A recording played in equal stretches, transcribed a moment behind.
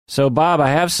So, Bob, I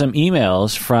have some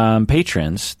emails from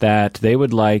patrons that they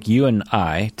would like you and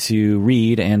I to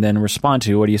read and then respond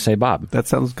to. What do you say, Bob? That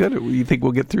sounds good. You think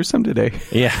we'll get through some today?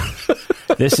 Yeah.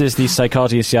 This is the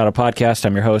Psychology of Seattle podcast.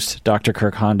 I'm your host, Dr.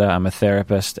 Kirk Honda. I'm a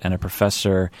therapist and a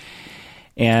professor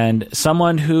and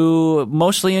someone who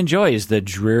mostly enjoys the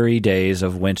dreary days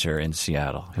of winter in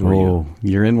Seattle. Who are you?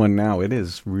 You're in one now. It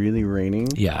is really raining.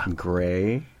 Yeah.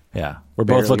 Gray. Yeah. We're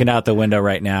both looking out the window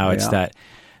right now. It's that...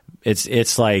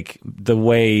 It's like the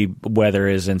way weather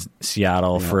is in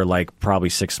Seattle for like probably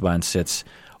 6 months. It's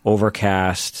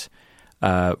overcast,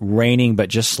 raining, but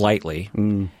just slightly,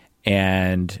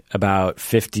 and about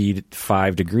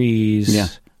 55 degrees. Yeah.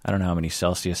 I don't know how many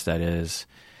Celsius that is.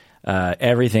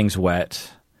 Everything's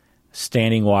wet,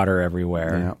 standing water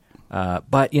everywhere. Yeah.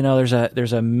 But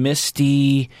there's a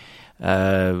misty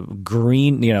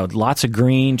green. Lots of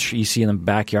green. You see in the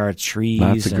backyard trees,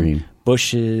 lots of and green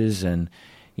bushes and.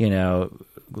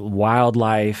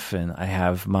 Wildlife, and I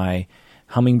have my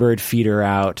hummingbird feeder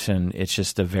out, and it's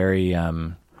just a very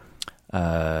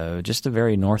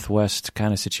Northwest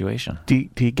kind of situation. Do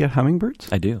you get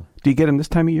hummingbirds? I do. Do you get them this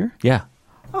time of year? Yeah.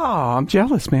 Oh, I'm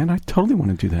jealous, man. I totally want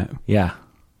to do that. Yeah.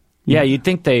 Yeah, you'd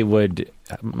think they would,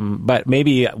 but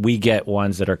maybe we get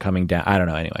ones that are coming down. I don't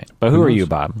know anyway. But who are you,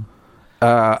 Bob?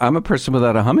 I'm a person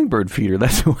without a hummingbird feeder.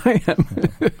 That's who I am.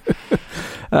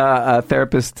 A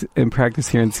therapist in practice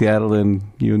here in Seattle, and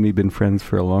you and me have been friends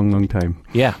for a long, long time.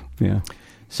 Yeah. Yeah.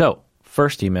 So,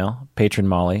 first email, patron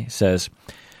Molly says,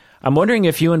 I'm wondering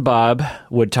if you and Bob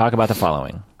would talk about the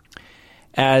following.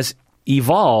 As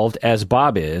evolved as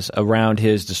Bob is around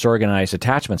his disorganized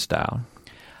attachment style,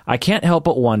 I can't help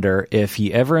but wonder if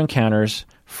he ever encounters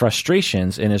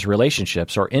frustrations in his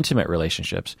relationships or intimate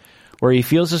relationships where he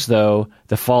feels as though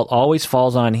the fault always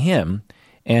falls on him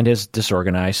and his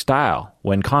disorganized style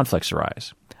when conflicts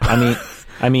arise.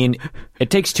 I mean, it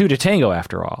takes two to tango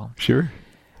after all. Sure.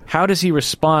 How does he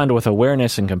respond with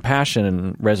awareness and compassion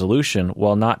and resolution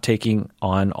while not taking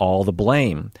on all the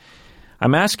blame?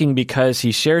 I'm asking because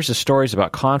he shares the stories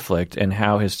about conflict and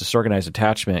how his disorganized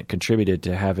attachment contributed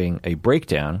to having a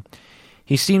breakdown.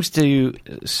 He seems to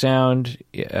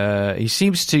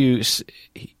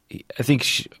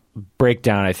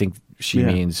breakdown, I think she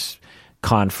means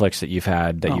conflicts that you've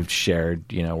had, that you've shared,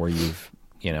 where you've,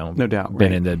 no doubt,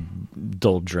 been in the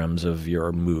doldrums of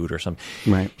your mood or something.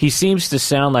 Right. He seems to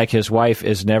sound like his wife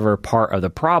is never part of the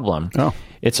problem. Oh.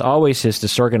 It's always his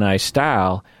disorganized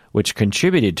style which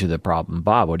contributed to the problem.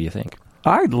 Bob, what do you think?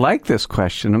 I like this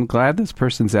question. I'm glad this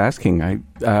person's asking.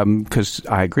 Because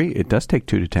I agree, it does take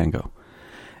two to tango.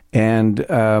 And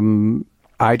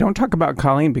I don't talk about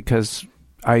Colleen because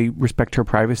I respect her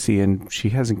privacy and she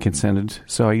hasn't consented.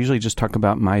 So I usually just talk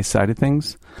about my side of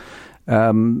things.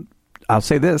 I'll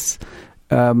say this.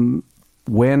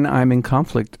 When I'm in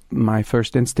conflict, my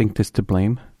first instinct is to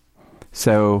blame.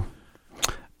 So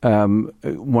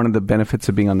one of the benefits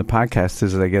of being on the podcast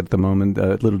is that I get at the moment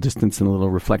a little distance and a little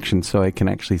reflection so I can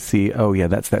actually see, oh, yeah,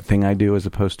 that's that thing I do as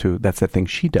opposed to that's that thing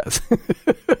she does.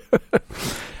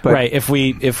 Right.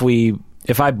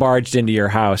 If I barged into your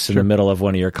house in the middle of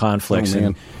one of your conflicts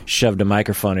and shoved a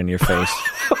microphone in your face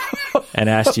and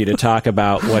asked you to talk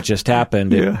about what just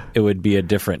happened, it would be a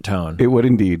different tone. It would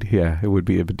indeed. Yeah, it would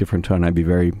be a different tone. I'd be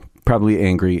very probably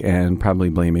angry and probably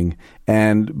blaming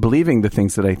and believing the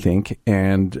things that I think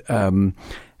and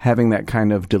having that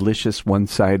kind of delicious,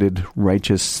 one-sided,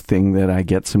 righteous thing that I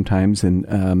get sometimes.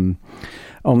 And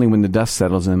only when the dust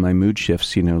settles and my mood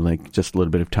shifts, like just a little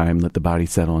bit of time, let the body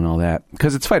settle and all that.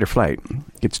 Because it's fight or flight.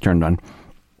 Gets turned on.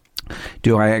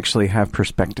 Do I actually have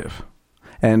perspective?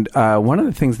 And one of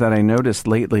the things that I noticed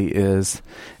lately is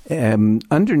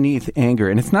underneath anger,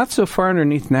 and it's not so far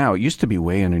underneath now. It used to be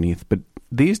way underneath, but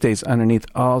these days underneath,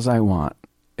 all I want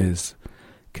is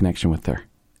connection with her.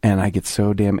 And I get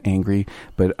so damn angry,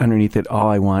 but underneath it, all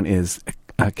I want is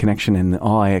a connection, and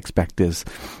all I expect is,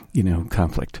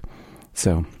 conflict.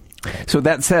 So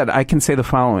that said, I can say the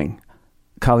following.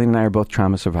 Colleen and I are both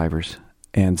trauma survivors.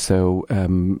 And so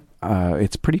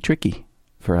it's pretty tricky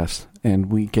for us.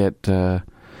 And we get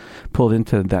pulled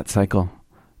into that cycle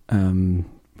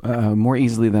more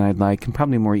easily than I'd like, and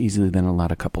probably more easily than a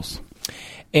lot of couples.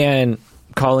 And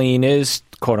Colleen is,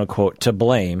 quote unquote, to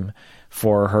blame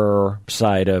for her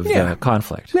side of the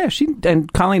conflict. Yeah,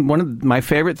 and Colleen, one of my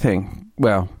favorite thing,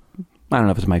 well, I don't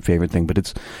know if it's my favorite thing, but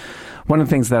it's one of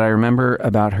the things that I remember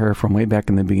about her from way back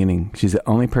in the beginning. She's the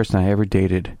only person I ever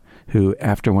dated who,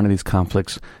 after one of these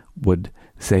conflicts, would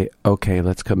say, okay,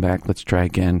 let's come back, let's try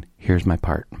again, here's my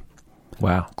part.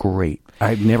 Wow. Great.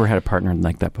 I've never had a partner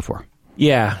like that before.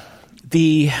 Yeah.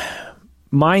 The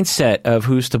mindset of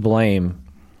who's to blame,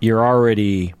 you're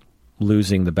already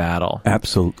losing the battle.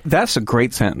 Absolutely. That's a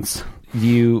great sentence.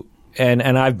 And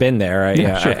I've been there,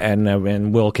 sure.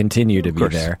 and will continue to be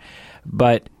there.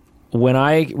 But when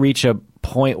I reach a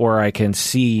point where I can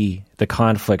see the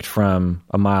conflict from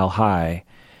a mile high,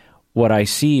 what I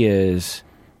see is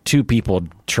two people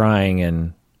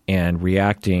trying and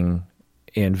reacting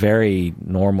in very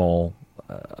normal,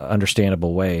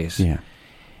 understandable ways. Yeah.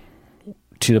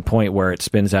 To the point where it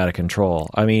spins out of control.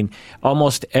 I mean,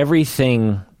 almost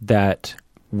everything that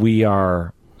we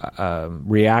are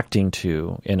reacting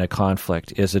to in a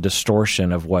conflict is a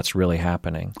distortion of what's really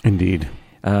happening. Indeed.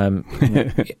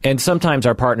 And sometimes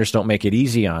our partners don't make it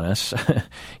easy on us.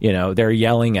 They're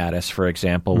yelling at us, for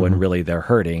example, when really they're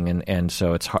hurting, and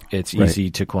so it's easy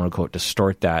to quote unquote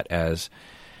distort that as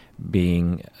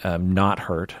being not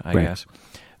hurt, I guess.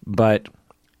 But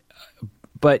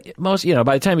most,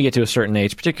 by the time you get to a certain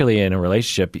age, particularly in a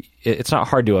relationship, it's not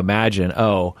hard to imagine,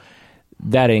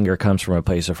 that anger comes from a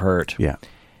place of hurt. Yeah.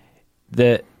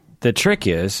 The trick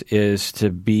is to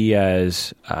be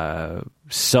as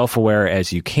self-aware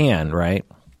as you can, right?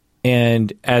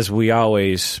 And as we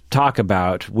always talk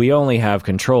about, we only have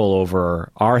control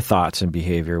over our thoughts and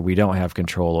behavior. We don't have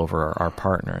control over our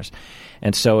partners.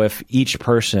 And so if each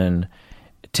person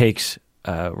takes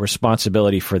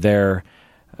responsibility for their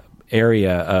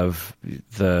area of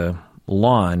the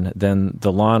lawn, then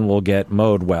the lawn will get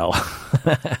mowed well.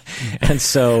 And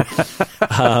so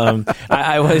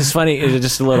I was funny, it was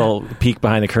just a little peek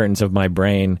behind the curtains of my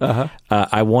brain.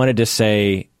 I wanted to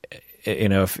say,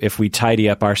 if we tidy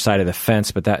up our side of the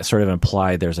fence, but that sort of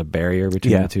implied there's a barrier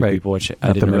between the two people, which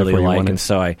I didn't really like. And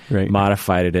so I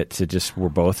modified it to just, we're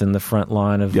both in the front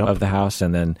lawn of the house.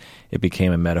 And then it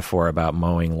became a metaphor about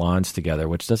mowing lawns together,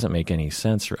 which doesn't make any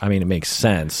sense. I mean, it makes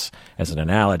sense as an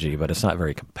analogy, but it's not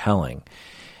very compelling.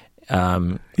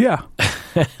 Yeah,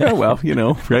 well,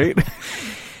 right?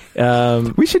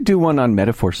 We should do one on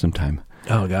metaphors sometime.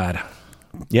 Oh, God.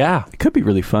 Yeah. It could be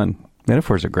really fun.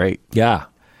 Metaphors are great. Yeah.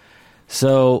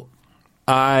 So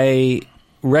I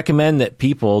recommend that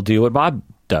people do what Bob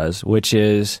does, which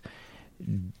is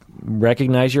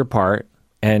recognize your part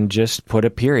and just put a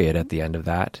period at the end of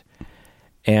that.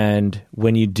 And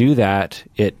when you do that,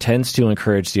 it tends to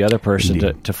encourage the other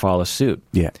person to follow suit.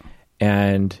 Yeah.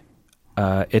 And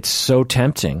it's so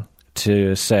tempting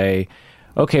to say,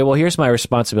 okay, well, here's my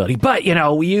responsibility, but, you...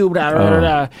 Blah, blah,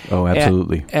 blah. Oh,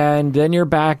 absolutely. And then you're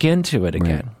back into it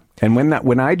again. Right. And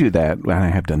when I do that, when I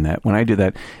have done that, when I do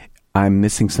that, I'm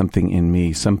missing something in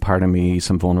me, some part of me,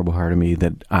 some vulnerable part of me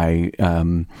that I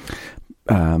don't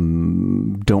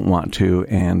want to,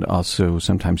 and also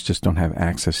sometimes just don't have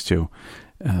access to.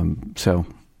 So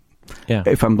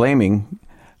if I'm blaming,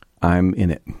 I'm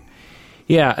in it.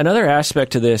 Yeah. Another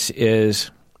aspect to this is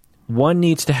one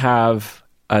needs to have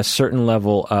a certain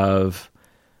level of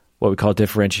what we call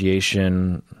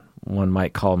differentiation. One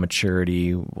might call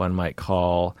maturity. One might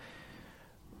call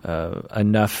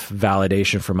enough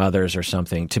validation from others or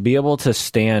something to be able to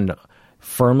stand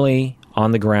firmly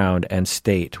on the ground and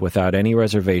state without any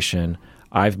reservation,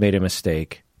 I've made a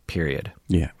mistake, period.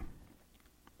 Yeah.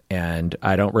 And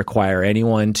I don't require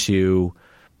anyone to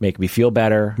make me feel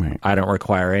better. Right. I don't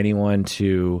require anyone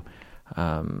to,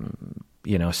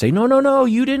 say, no,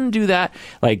 you didn't do that.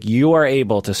 Like, you are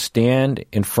able to stand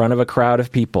in front of a crowd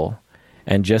of people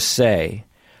and just say,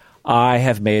 I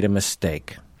have made a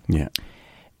mistake. Yeah.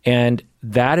 And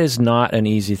that is not an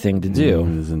easy thing to do.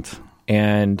 It isn't.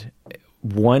 And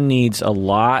one needs a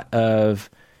lot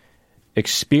of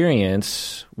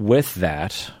experience with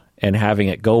that and having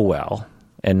it go well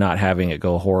and not having it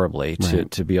go horribly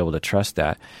to be able to trust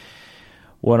that.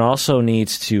 One also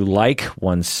needs to like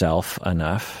oneself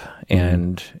enough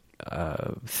and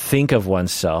think of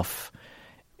oneself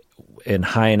in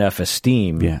high enough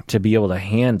esteem to be able to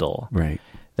handle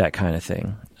that kind of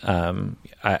thing.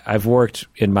 I've worked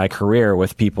in my career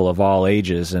with people of all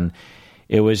ages, and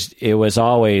it was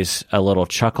always a little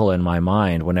chuckle in my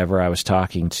mind whenever I was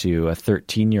talking to a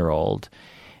 13-year-old,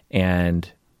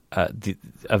 and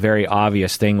a very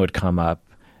obvious thing would come up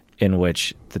in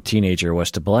which the teenager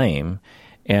was to blame,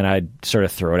 and I'd sort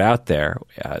of throw it out there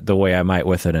the way I might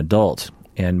with an adult.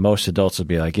 And most adults would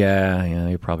be like, yeah,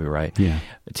 you're probably right. Yeah.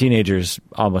 Teenagers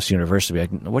almost universally be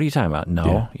like, what are you talking about?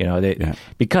 No.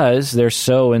 Because they're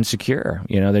so insecure.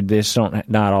 They just don't,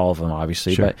 not all of them,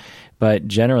 obviously, but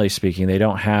generally speaking, they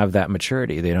don't have that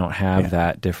maturity. They don't have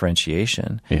that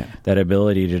differentiation, that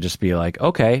ability to just be like,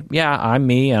 okay, yeah, I'm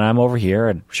me and I'm over here,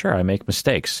 and sure, I make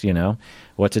mistakes,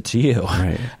 what's it to you?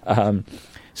 Right.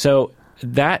 So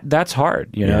that's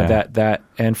hard, that,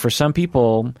 and for some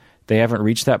people, they haven't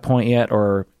reached that point yet,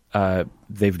 or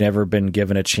they've never been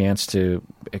given a chance to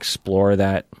explore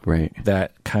that Right.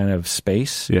 that kind of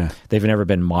space. Yeah. They've never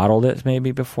been modeled it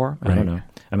maybe before. I Right. don't know.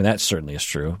 I mean, that certainly is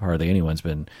true. Hardly anyone's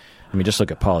been. I mean, just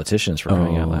look at politicians for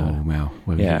crying out loud. Wow.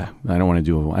 Yeah. I don't want to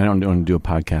do a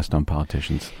podcast on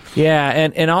politicians. Yeah,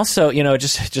 and also, it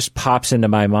just pops into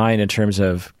my mind in terms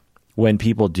of when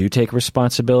people do take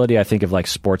responsibility. I think of like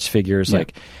sports figures. Yeah.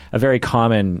 Like a very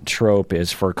common trope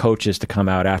is for coaches to come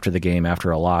out after the game, after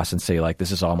a loss, and say like,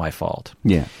 "This is all my fault."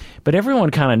 Yeah. But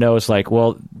everyone kind of knows, like,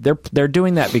 well, they're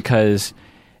doing that because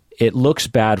it looks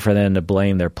bad for them to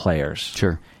blame their players.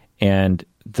 Sure. And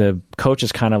the coach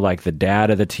is kind of like the dad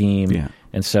of the team. Yeah.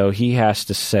 And so he has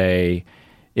to say,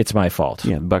 it's my fault.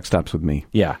 Yeah. The buck stops with me.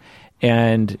 Yeah.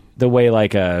 And the way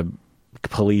like a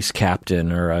police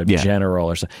captain or a general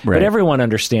or something. Right. But everyone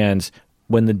understands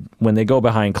when they go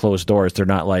behind closed doors, they're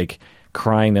not like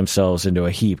crying themselves into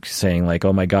a heap saying like,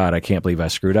 oh my God, I can't believe I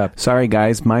screwed up. Sorry,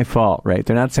 guys, my fault, right?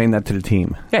 They're not saying that to the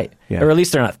team. Hey, Yeah. or at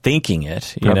least they're not thinking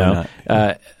it, Probably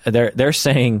not. They're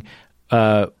saying,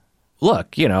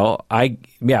 look, I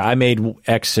made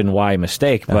X and Y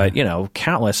mistake, but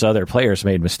countless other players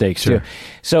made mistakes Sure. too.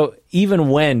 So even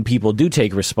when people do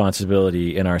take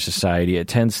responsibility in our society, it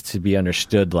tends to be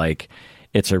understood like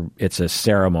it's a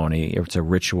ceremony, or it's a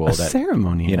ritual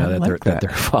ceremony. I like that they're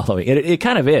following. It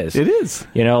kind of is. It is.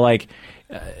 Like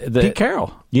Pete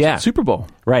Carroll. Yeah. Super Bowl.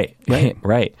 Right.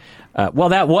 Right. Well,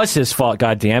 that was his fault.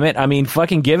 God damn it! I mean,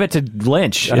 fucking give it to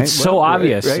Lynch. It's so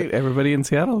obvious. Right. Everybody in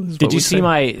Seattle. Is Did you see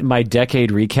my decade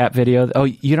recap video? Oh,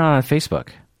 you're not on Facebook.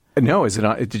 No, is it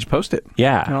on? Did you post it?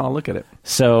 Yeah. No, I'll look at it.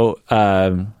 So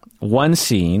one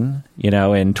scene,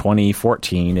 in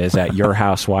 2014 is at your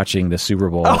house watching the Super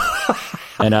Bowl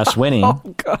and us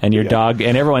winning, and your dog,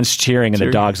 and everyone's cheering, and the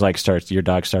dog's like your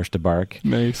dog starts to bark.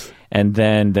 Nice. And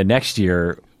then the next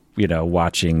year,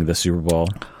 watching the Super Bowl,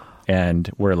 and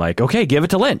we're like, okay, give it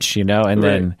to Lynch, and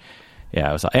then, it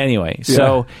was anyway.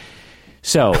 So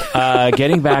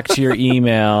getting back to your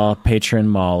email, patron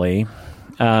Molly,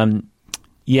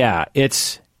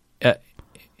 it's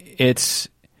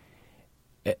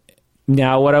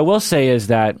now what I will say is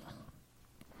that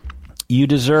you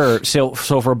deserve so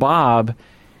for Bob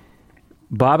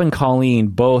and Colleen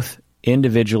both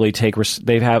individually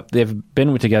they've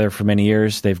been together for many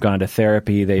years. They've gone to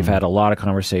therapy. They've had a lot of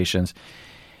conversations.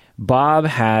 Bob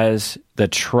has the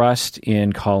trust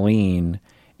in Colleen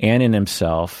and in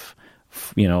himself,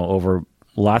 over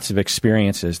lots of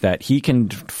experiences, that he can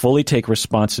fully take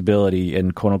responsibility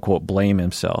and quote unquote blame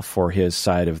himself for his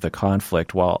side of the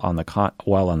conflict while on the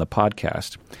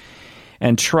podcast,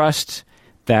 and trust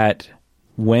that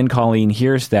when Colleen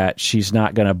hears that, she's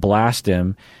not going to blast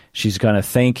him. She's going to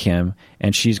thank him,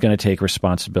 and she's going to take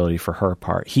responsibility for her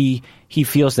part. He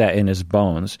feels that in his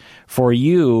bones. For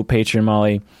you, patron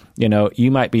Molly,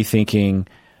 you might be thinking,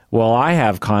 well, I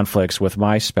have conflicts with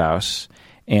my spouse,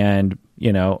 and,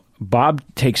 Bob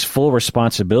takes full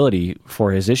responsibility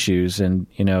for his issues and,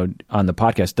 on the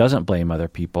podcast doesn't blame other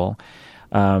people.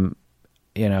 And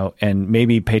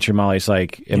maybe patron Molly's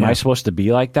like, am I supposed to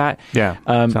be like that? Yeah.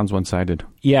 Sounds one-sided.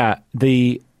 Yeah.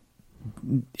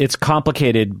 It's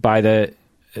complicated by the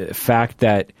fact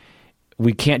that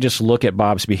we can't just look at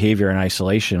Bob's behavior in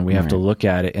isolation. We have to look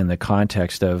at it in the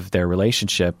context of their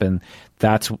relationship. And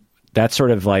that's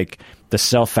sort of like the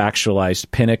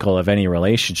self-actualized pinnacle of any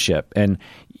relationship. And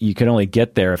you can only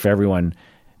get there if everyone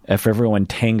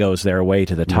tangos their way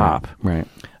to the top. Right.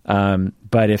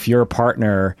 But if your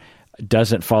partner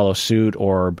doesn't follow suit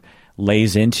or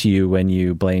lays into you when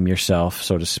you blame yourself,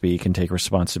 so to speak, and take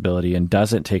responsibility, and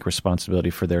doesn't take responsibility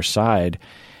for their side,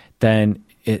 then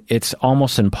it's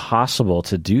almost impossible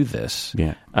to do this.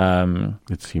 Yeah.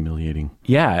 It's humiliating.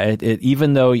 Yeah.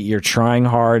 Even though you're trying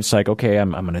hard, it's like, okay,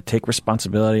 I'm going to take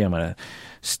responsibility. I'm going to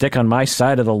stick on my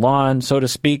side of the lawn, so to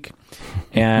speak.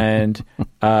 And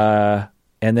then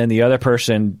the other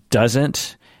person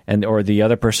doesn't, or the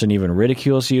other person even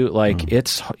ridicules you. Like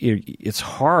it's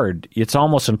hard. It's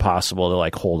almost impossible to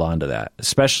like hold on to that,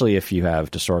 especially if you have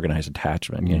disorganized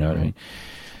attachment. You know what I mean?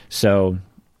 So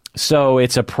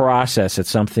it's a process. It's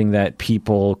something that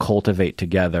people cultivate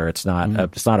together. It's not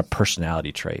a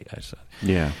personality trait.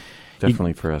 Yeah,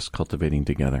 definitely for us cultivating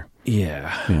together.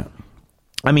 Yeah.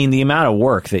 I mean, the amount of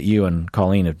work that you and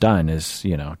Colleen have done is,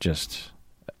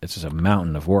 it's just a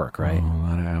mountain of work, right? Oh, a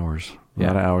lot of hours. A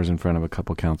lot of hours in front of a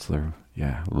couple counselor.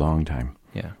 Yeah, long time.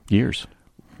 Yeah. Years.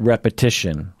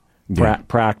 Repetition.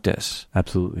 Practice.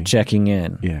 Absolutely. Checking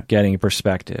in. Yeah. Getting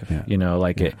perspective. Yeah.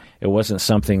 It wasn't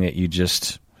something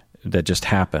that that just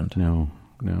happened. No.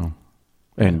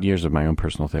 And years of my own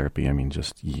personal therapy. I mean,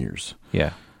 just years.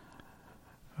 Yeah.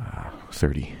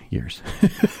 30 years.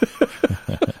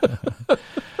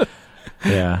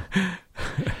 Yeah.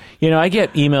 I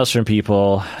get emails from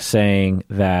people saying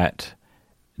that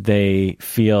they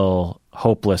feel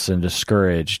hopeless and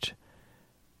discouraged,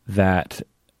 that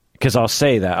because I'll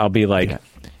say that I'll be like,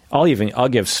 I'll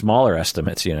give smaller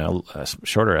estimates,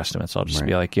 shorter estimates. I'll just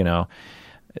be like,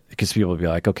 because people will be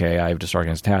like, okay, I have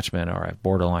disorganized attachment or I have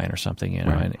borderline or something,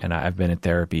 and I've been in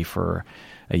therapy for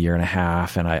a year and a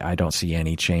half and I don't see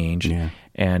any change. Yeah.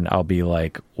 And I'll be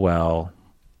like, well,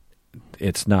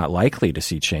 it's not likely to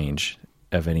see change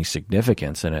of any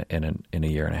significance in a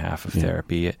year and a half of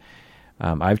therapy.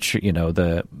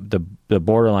 The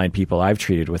borderline people I've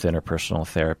treated with interpersonal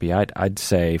therapy, I'd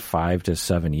say 5 to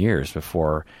 7 years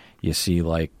before you see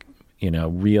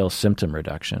real symptom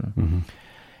reduction. Mm-hmm.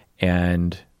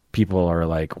 And people are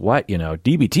like, what,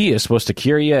 DBT is supposed to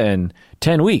cure you in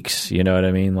 10 weeks. You know what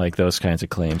I mean? Like those kinds of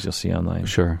claims you'll see online.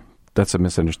 Sure. That's a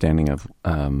misunderstanding of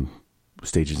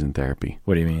stages in therapy.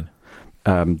 What do you mean?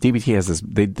 DBT has this,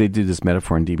 they do this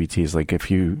metaphor in DBT is like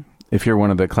if you're one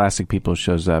of the classic people who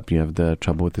shows up, you have the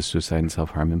trouble with the suicide and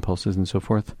self-harm impulses and so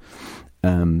forth.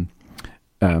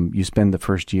 You spend the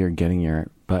first year getting your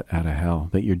butt out of hell,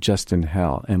 that you're just in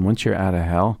hell. And once you're out of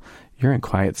hell, you're in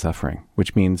quiet suffering,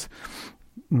 which means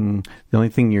the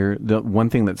one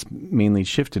thing that's mainly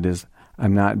shifted is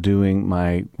I'm not doing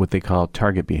what they call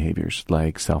target behaviors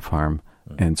like self-harm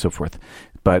and so forth.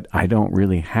 But I don't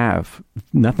really have,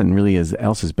 nothing really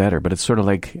else is better. But it's sort of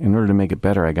like, in order to make it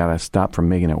better, I got to stop from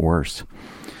making it worse.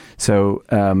 So,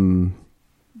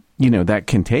 that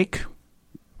can take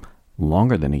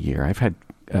longer than a year. I've had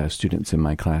students in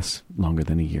my class longer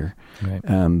than a year.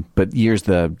 Right. But year's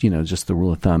just the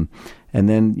rule of thumb. And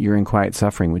then you're in quiet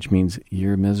suffering, which means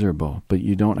you're miserable, but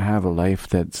you don't have a life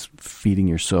that's feeding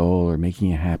your soul or making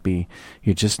you happy.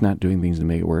 You're just not doing things to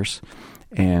make it worse.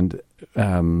 And,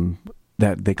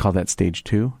 that they call that stage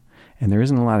 2, and there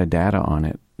isn't a lot of data on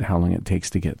it, how long it takes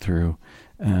to get through.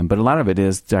 But a lot of it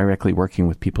is directly working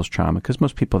with people's trauma, because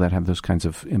most people that have those kinds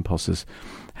of impulses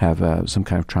have some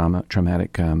kind of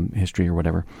traumatic history or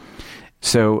whatever.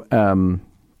 So,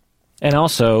 and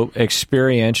also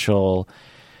experiential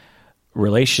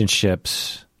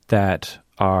relationships that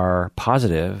are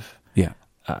positive,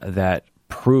 that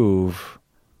prove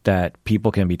that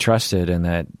people can be trusted and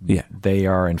that they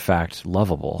are in fact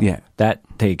lovable. Yeah. That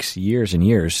takes years and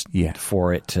years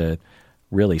for it to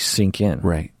really sink in.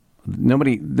 Right.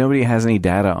 Nobody has any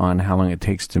data on how long it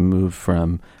takes to move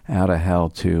from out of hell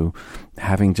to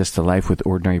having just a life with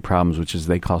ordinary problems, which is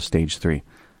they call stage 3.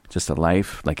 Just a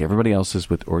life like everybody else's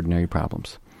with ordinary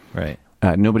problems. Right.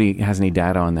 Nobody has any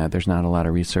data on that. There's not a lot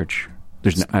of research.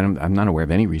 I'm not aware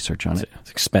of any research on it. It's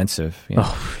expensive.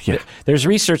 There's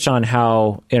research on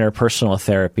how interpersonal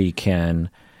therapy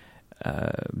can,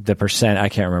 the percent, I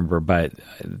can't remember, but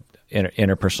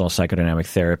interpersonal psychodynamic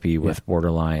therapy with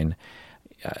borderline,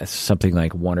 something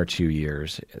like 1 or 2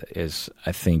 years is,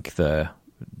 I think, the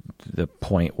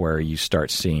point where you start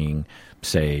seeing,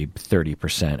 say,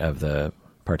 30% of the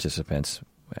participants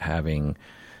having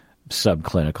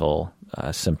subclinical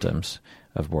symptoms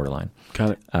of borderline.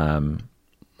 Got it.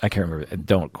 I can't remember.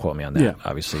 Don't quote me on that. Yeah.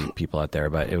 Obviously, people out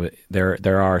there, but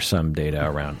there are some data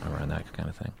around that kind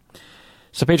of thing.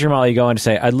 So, Patron Molly, you go on to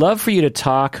say, I'd love for you to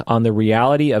talk on the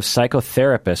reality of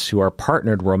psychotherapists who are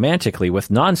partnered romantically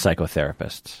with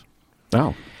non-psychotherapists.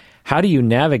 Oh. How do you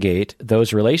navigate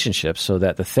those relationships so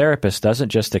that the therapist doesn't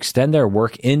just extend their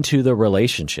work into the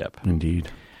relationship? Indeed.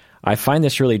 I find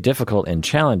this really difficult and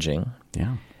challenging.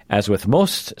 Yeah. As with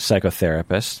most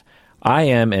psychotherapists, I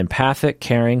am empathic,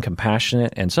 caring,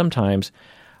 compassionate, and sometimes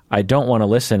I don't want to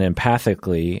listen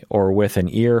empathically or with an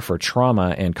ear for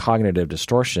trauma and cognitive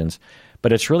distortions,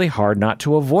 but it's really hard not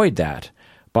to avoid that.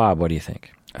 Bob, what do you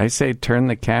think? I say turn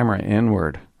the camera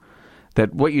inward.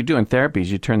 That what you do in therapy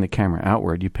is you turn the camera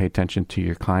outward. You pay attention to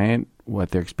your client, what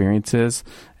their experience is,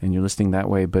 and you're listening that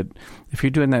way. But if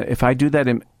you're doing that, if I do that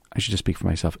I should just speak for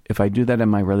myself. If I do that in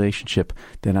my relationship,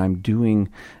 then I'm doing...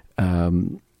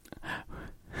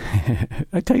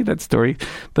 I tell you that story.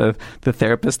 The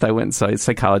therapist I went and saw, a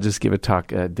psychologist, give a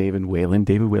talk. David Whalen.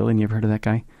 David Whalen, you ever heard of that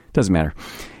guy? Doesn't matter.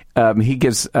 He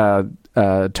gives a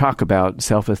talk about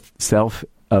self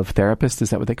of therapist. Is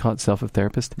that what they call it? Self of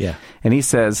therapist. Yeah. And he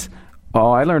says,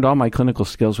 "Oh, I learned all my clinical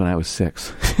skills when I was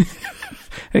 6."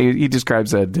 He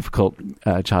describes a difficult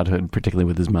childhood, particularly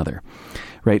with his mother.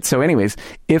 Right. So, anyways,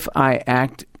 if I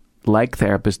act like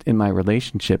therapist in my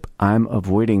relationship, I'm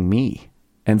avoiding me.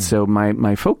 And so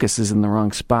my focus is in the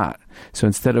wrong spot. So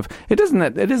instead of it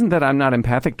isn't that I'm not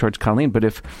empathic towards Colleen, but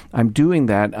if I'm doing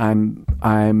that,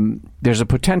 there's a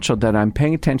potential that I'm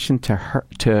paying attention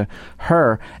to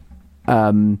her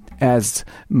as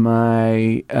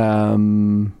my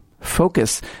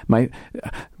focus.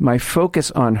 My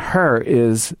focus on her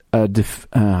is I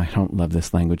don't love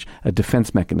this language, a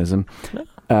defense mechanism.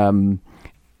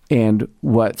 And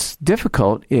what's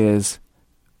difficult is,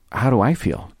 how do I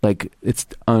feel? Like it's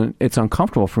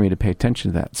uncomfortable for me to pay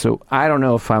attention to that. So I don't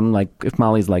know if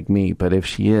Molly's like me, but if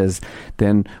she is,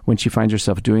 then when she finds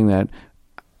herself doing that,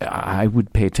 I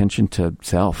would pay attention to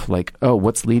self. Like, oh,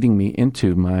 what's leading me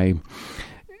into my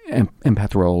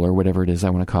empath role or whatever it is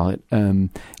I want to call it?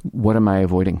 What am I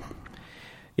avoiding?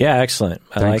 Yeah, excellent.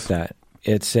 I Thanks. like that.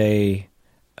 It's a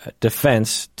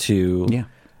defense to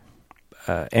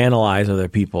analyze other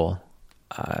people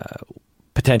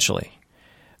potentially.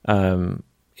 In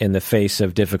the face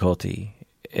of difficulty.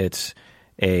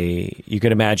 You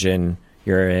could imagine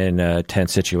you're in a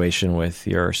tense situation with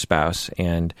your spouse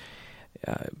and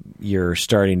you're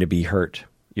starting to be hurt.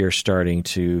 You're starting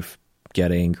to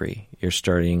get angry. You're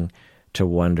starting to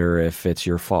wonder if it's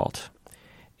your fault.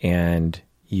 And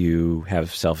you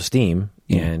have self-esteem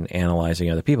in analyzing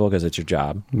other people because it's your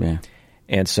job. Yeah.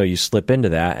 And so you slip into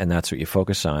that, and that's what you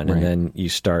focus on. Right. And then you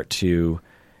start to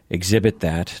exhibit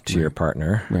that to your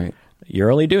partner. Right.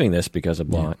 You're only doing this because of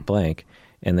blank,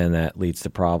 and then that leads to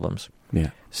problems.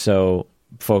 Yeah. So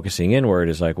focusing inward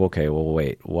is like, okay, well,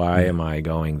 wait, why am I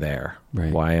going there?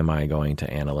 Right. Why am I going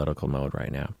to analytical mode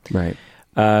right now? Right.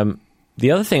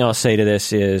 The other thing I'll say to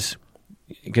this is,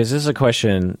 because this is a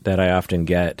question that I often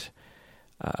get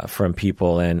from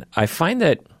people, and I find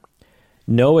that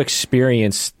no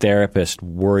experienced therapist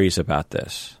worries about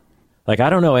this. Like, I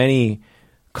don't know any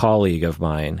colleague of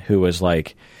mine who was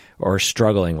like, or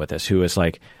struggling with this, who was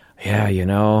like, yeah,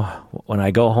 when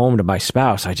I go home to my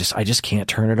spouse, I just can't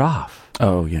turn it off.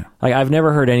 Oh, yeah. Like, I've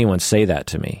never heard anyone say that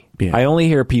to me. Yeah. I only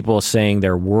hear people saying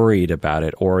they're worried about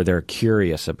it or they're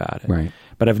curious about it. Right.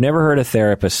 But I've never heard a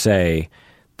therapist say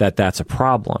that that's a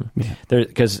problem. Yeah.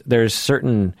 Because there's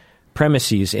certain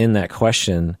premises in that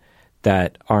question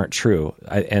that aren't true.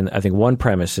 And I think one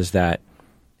premise is that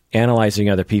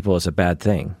analyzing other people is a bad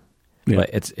thing. Yeah.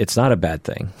 But it's not a bad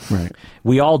thing. Right.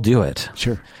 We all do it.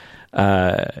 Sure.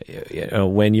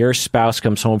 When your spouse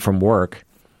comes home from work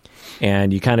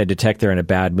and you kind of detect they're in a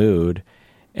bad mood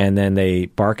and then they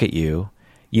bark at you,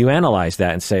 you analyze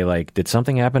that and say, like, did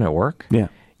something happen at work? Yeah.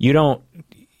 You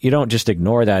don't just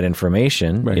ignore that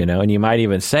information, right. And you might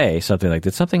even say something like,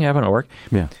 did something happen at work?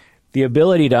 Yeah. The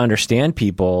ability to understand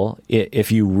people,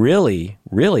 if you really,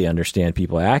 really understand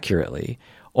people accurately,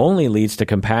 only leads to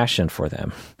compassion for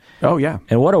them. Oh, yeah.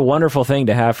 And what a wonderful thing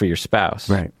to have for your spouse.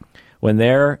 Right. When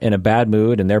they're in a bad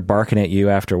mood and they're barking at you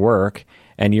after work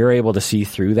and you're able to see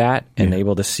through that and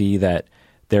able to see that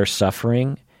they're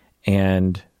suffering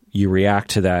and you react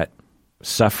to that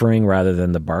suffering rather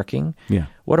than the barking. Yeah.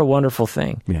 What a wonderful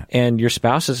thing. Yeah. And your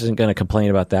spouse isn't going to complain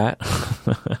about that.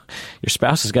 Your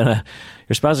spouse is going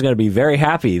to be very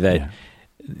happy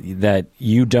that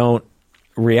you don't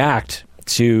react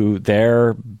to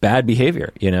their bad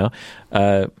behavior,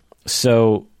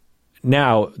 So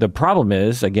now the problem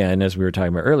is, again, as we were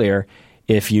talking about earlier,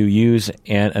 if you use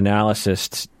an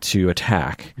analysis to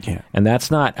attack, and that's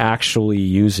not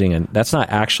actually that's not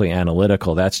actually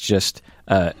analytical. That's just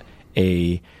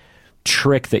a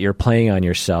trick that you're playing on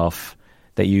yourself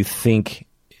that you think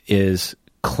is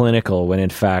clinical when in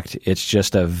fact it's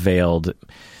just a veiled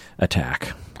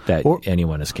attack that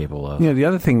anyone is capable of. The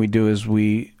other thing we do is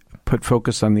we put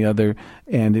focus on the other,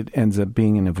 and it ends up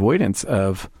being an avoidance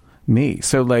of me.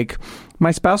 So, like,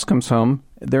 my spouse comes home,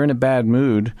 they're in a bad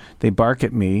mood, they bark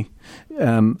at me.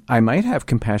 I might have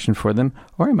compassion for them,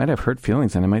 or I might have hurt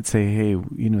feelings, and I might say, hey,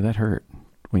 that hurt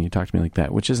when you talk to me like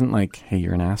that, which isn't like, hey,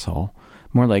 you're an asshole.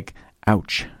 More like,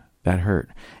 ouch, that hurt.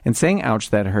 And saying, ouch,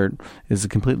 that hurt is a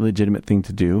completely legitimate thing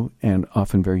to do, and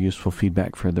often very useful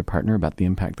feedback for their partner about the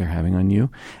impact they're having on you.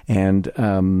 And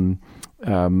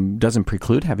doesn't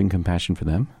preclude having compassion for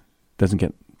them.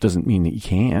 Doesn't mean that you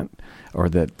can't, or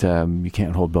that you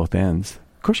can't hold both ends.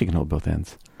 Of course you can hold both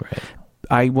ends. Right.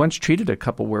 I once treated a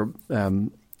couple where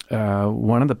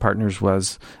one of the partners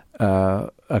was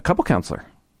a couple counselor,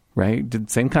 right? Did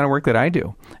the same kind of work that I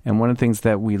do. And one of the things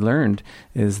that we learned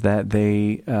is that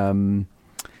they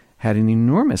had an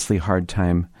enormously hard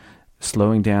time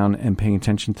slowing down and paying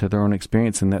attention to their own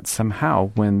experience, and that somehow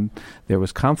when there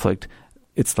was conflict,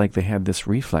 it's like they had this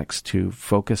reflex to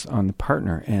focus on the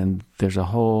partner, and there's a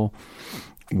whole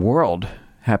world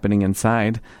happening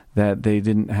inside that they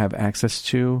didn't have access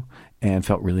to and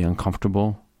felt really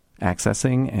uncomfortable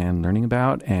accessing and learning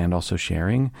about and also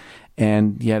sharing.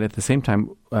 And yet at the same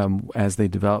time, as they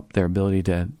developed their ability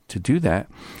to do that,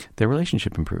 their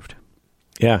relationship improved.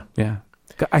 Yeah. Yeah.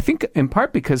 I think in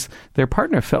part because their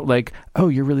partner felt like, oh,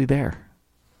 you're really there.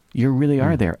 You really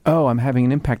are there. Oh, I'm having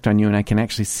an impact on you, and I can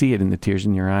actually see it in the tears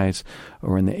in your eyes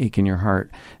or in the ache in your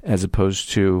heart, as opposed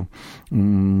to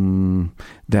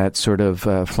that sort of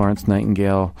Florence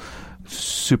Nightingale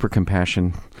super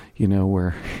compassion,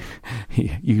 where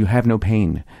you have no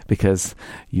pain because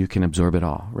you can absorb it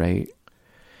all, right?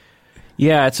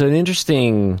 Yeah, it's an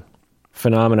interesting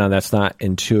phenomenon that's not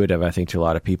intuitive, I think, to a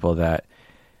lot of people, that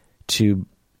to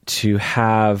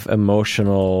have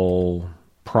emotional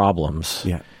problems,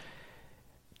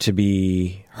 to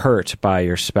be hurt by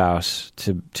your spouse,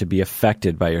 to be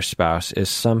affected by your spouse is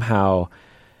somehow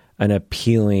an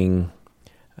appealing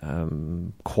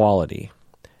quality.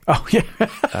 Oh yeah,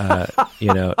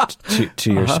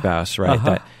 to your spouse,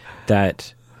 right?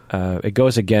 That it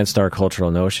goes against our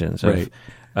cultural notions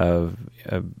of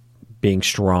being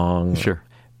strong,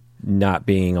 not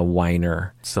being a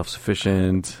whiner,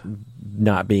 self-sufficient,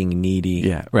 not being needy.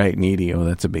 Yeah, right. Needy. Oh,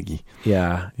 that's a biggie.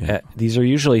 Yeah. These are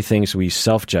usually things we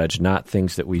self-judge, not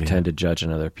things that we tend to judge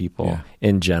in other people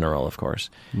in general, of course.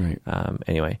 Right.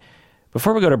 Anyway,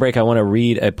 before we go to break, I want to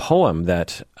read a poem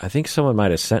that I think someone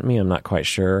might have sent me. I'm not quite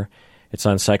sure. It's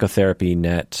on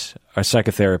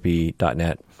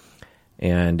psychotherapy.net,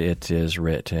 and it is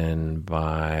written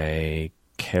by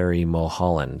Carrie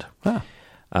Mulholland.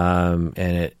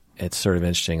 And it's sort of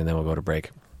interesting, and then we'll go to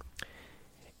break.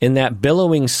 In that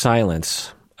billowing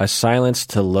silence, a silence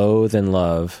to loathe and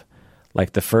love,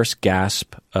 like the first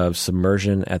gasp of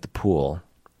submersion at the pool.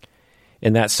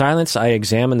 In that silence, I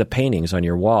examine the paintings on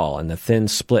your wall and the thin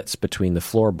splits between the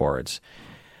floorboards,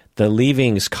 the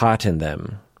leavings caught in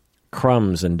them,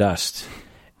 crumbs and dust,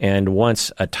 and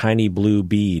once a tiny blue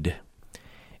bead.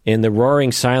 In the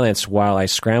roaring silence, while I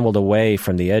scrambled away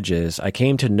from the edges, I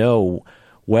came to know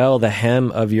well the hem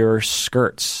of your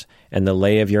skirts and the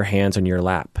lay of your hands on your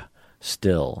lap,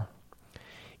 still.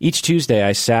 Each Tuesday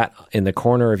I sat in the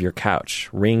corner of your couch,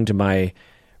 ringed by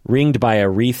a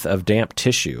wreath of damp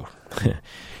tissue.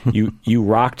 You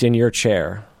rocked in your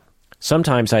chair.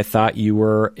 Sometimes I thought you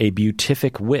were a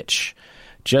beatific witch,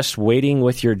 just waiting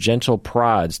with your gentle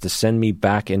prods to send me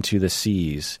back into the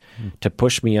seas, to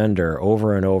push me under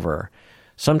over and over.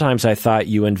 Sometimes I thought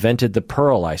you invented the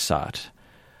pearl I sought,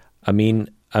 a mean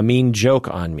joke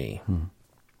on me.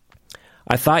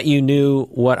 I thought you knew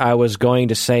what I was going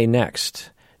to say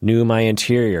next, knew my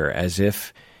interior as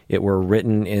if it were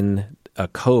written in a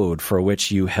code for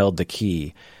which you held the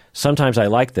key. Sometimes I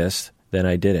liked this, then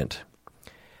I didn't.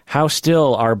 How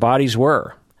still our bodies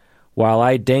were, while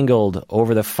I dangled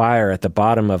over the fire at the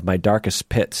bottom of my darkest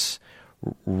pits,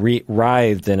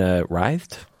 writhed in a...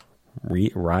 Writhed?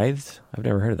 I've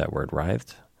never heard of that word,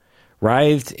 writhed.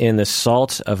 Writhed in the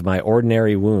salt of my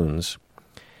ordinary wounds.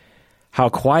 How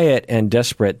quiet and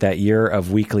desperate that year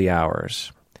of weekly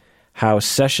hours. How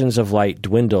sessions of light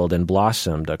dwindled and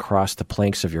blossomed across the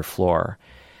planks of your floor.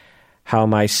 How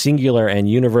my singular and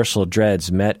universal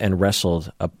dreads met and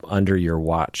wrestled up under your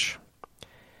watch.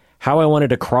 How I wanted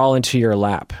to crawl into your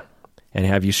lap and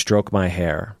have you stroke my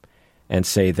hair and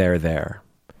say, there, there.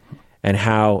 And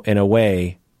how, in a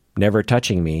way, never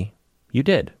touching me, you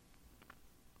did.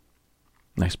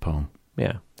 Nice poem.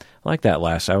 Yeah. I like that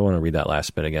last. I want to read that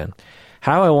last bit again.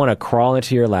 How I want to crawl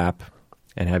into your lap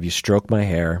and have you stroke my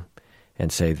hair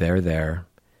and say, there, there.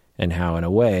 And how, in a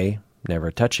way,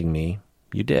 never touching me,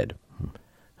 you did.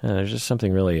 There's just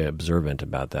something really observant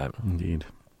about that. Indeed.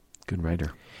 Good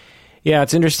writer. Yeah,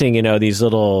 it's interesting, these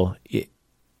little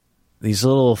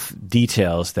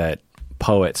details that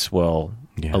poets will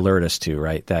alert us to,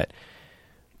 right? That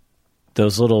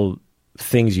those little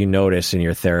things you notice in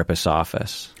your therapist's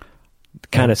office,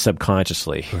 kind of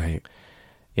subconsciously. Right.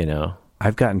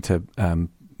 I've gotten to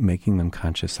making them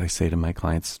conscious. I say to my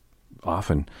clients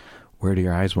often, where do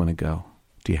your eyes want to go?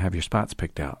 Do you have your spots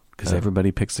picked out? Because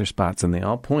everybody picks their spots and they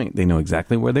all point. They know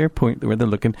exactly where they're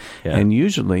looking. Yeah. And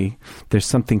usually there's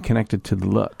something connected to the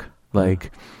look.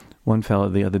 Like one fellow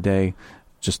the other day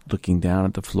just looking down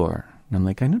at the floor. And I'm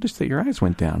like, I noticed that your eyes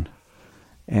went down.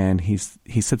 And he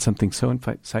said something so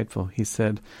insightful. He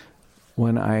said,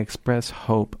 when I express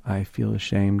hope, I feel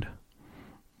ashamed.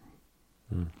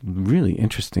 Really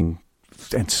interesting.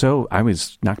 And so I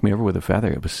was knocked me over with a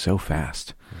feather. It was so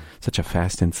fast. Such a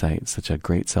fast insight, such a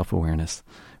great self-awareness.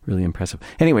 Really impressive.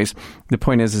 Anyways, the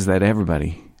point is that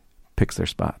everybody picks their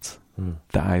spots.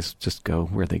 The eyes just go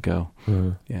where they go.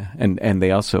 Yeah. And they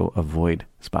also avoid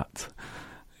spots.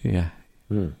 Yeah.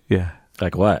 Yeah.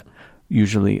 Like what?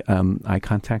 Usually eye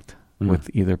contact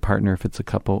with either partner, if it's a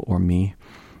couple, or me,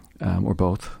 or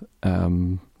both.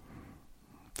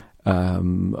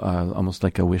 Almost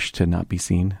like a wish to not be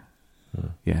seen.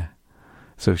 Yeah.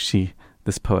 So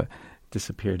this poet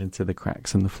disappeared into the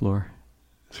cracks in the floor.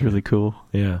 It's really cool.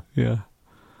 Yeah. Yeah.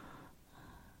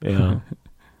 Yeah.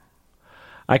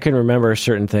 I can remember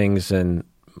certain things in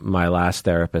my last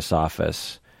therapist's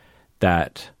office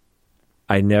that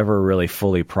I never really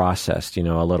fully processed,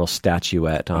 a little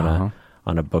statuette on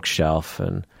a bookshelf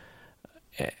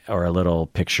or a little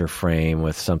picture frame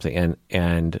with something.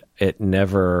 And it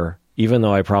never, even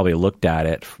though I probably looked at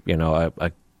it,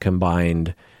 a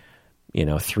combined,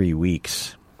 3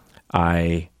 weeks,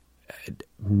 I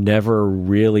never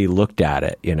really looked at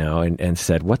it, and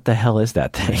said, what the hell is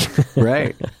that thing?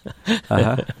 Right.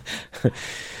 Uh-huh.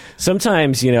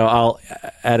 Sometimes, I'll,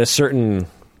 at a certain,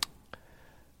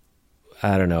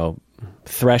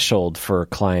 threshold for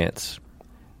clients,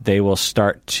 they will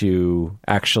start to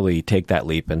actually take that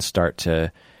leap and start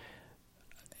to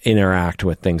interact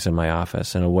with things in my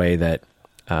office in a way that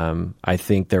I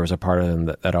think there was a part of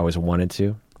them that always wanted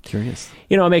to. Curious.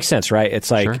 It makes sense, right? It's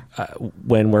like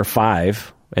when we're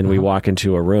 5 and we walk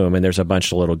into a room and there's a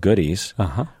bunch of little goodies,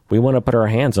 we want to put our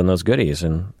hands on those goodies,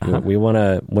 and we want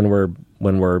to, when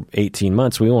we're 18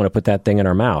 months, we want to put that thing in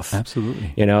our mouth.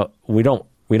 Absolutely.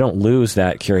 We don't lose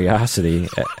that curiosity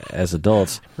as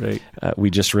adults. Right.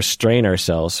 We just restrain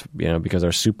ourselves, because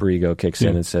our superego kicks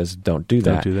in and says, "Don't do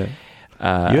that." Don't do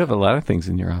that. You have a lot of things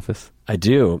in your office. I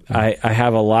do. I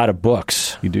have a lot of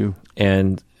books. You do.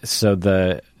 And so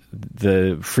the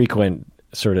frequent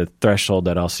sort of threshold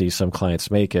that I'll see some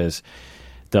clients make is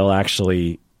they'll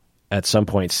actually at some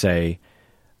point say,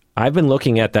 I've been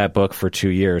looking at that book for 2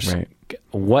 years. Right.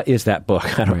 What is that book?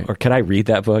 Or can I read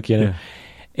that book? Yeah.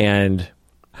 And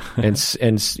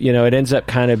it ends up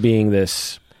kind of being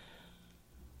this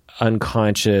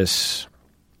unconscious.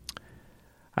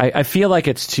 I feel like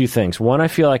it's two things. One, I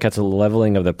feel like it's a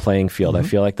leveling of the playing field. I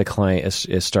feel like the client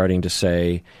is starting to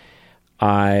say,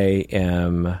 I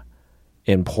am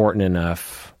important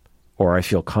enough, or I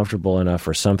feel comfortable enough,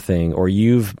 or something, or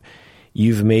you've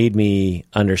made me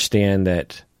understand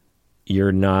that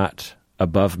you're not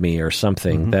above me, or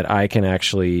something, that I can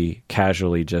actually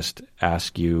casually just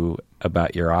ask you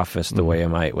about your office the way I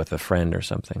might with a friend or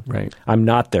something. Right. I'm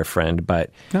not their friend,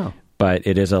 but no. But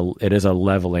it is a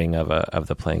leveling of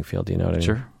the playing field. You know what I mean?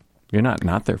 Sure. You're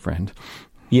not their friend.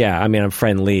 Yeah, I mean, I'm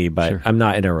friendly, but Sure. I'm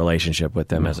not in a relationship with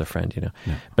them as a friend,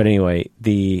 No. But anyway,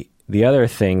 the other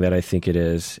thing that I think it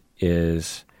is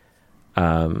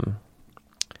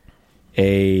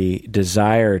a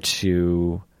desire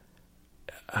to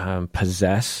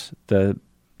possess the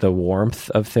warmth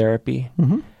of therapy,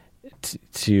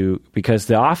 because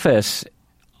the office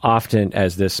often,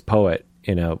 as this poet,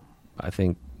 I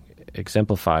think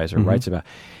exemplifies or writes about,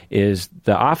 is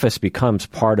the office becomes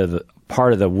part of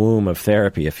the womb of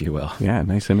therapy, if you will. Yeah,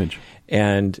 nice image.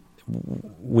 And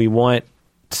we want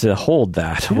to hold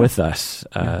that with us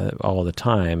all the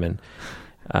time, and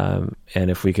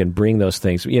if we can bring those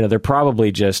things, they're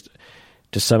probably just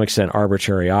to some extent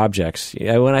arbitrary objects.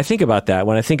 When I think about that,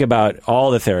 when I think about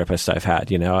all the therapists I've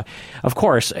had, of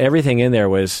course everything in there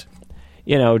was,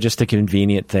 just a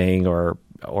convenient thing or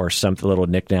some little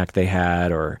knickknack they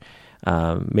had, or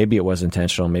maybe it was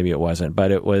intentional, maybe it wasn't,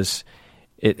 but it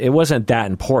wasn't that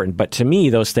important. But to me,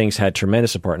 those things had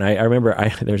tremendous support. And I remember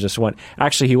there's this one,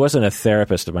 actually, he wasn't a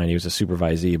therapist of mine, he was a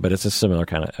supervisee, but it's a similar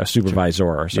kind of, a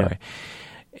supervisor, sorry.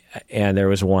 Yeah. And there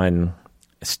was one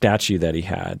statue that he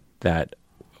had that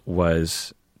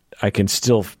was, I can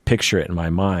still picture it in my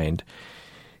mind,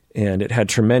 and it had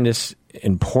tremendous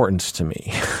importance to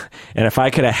me. And if I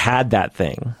could have had that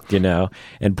thing,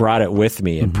 and brought it with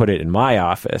me and put it in my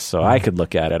office so I could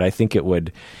look at it, I think it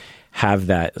would have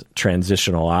that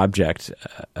transitional object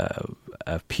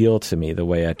appeal to me the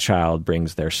way a child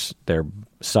brings their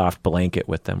soft blanket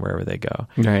with them wherever they go.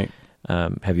 Right.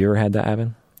 Have you ever had that,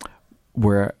 Evan?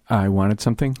 Where I wanted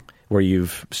something? Where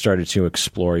you've started to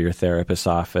explore your therapist's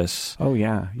office? Oh,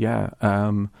 yeah.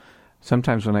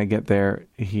 Sometimes when I get there,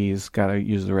 he's got to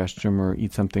use the restroom or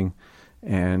eat something,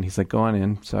 and he's like, go on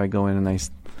in. So I go in, and I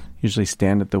usually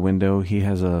stand at the window. He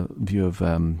has a view of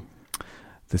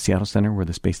the Seattle Center where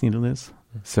the Space Needle is.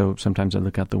 So sometimes I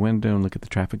look out the window and look at the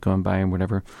traffic going by and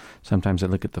whatever. Sometimes I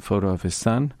look at the photo of his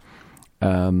son.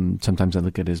 Sometimes I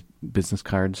look at his business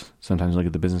cards. Sometimes I look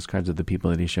at the business cards of the people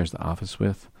that he shares the office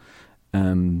with.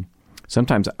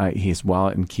 Sometimes his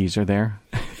wallet and keys are there.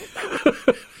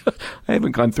 I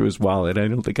haven't gone through his wallet. I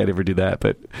don't think I'd ever do that,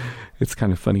 but it's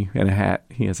kind of funny. And a hat.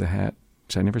 He has a hat,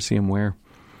 which I never see him wear.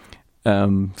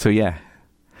 So yeah,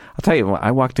 I'll tell you,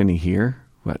 I walked into here,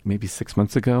 maybe 6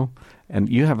 months ago, and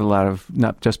you have a lot of,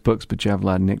 not just books, but you have a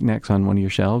lot of knickknacks on one of your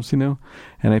shelves, And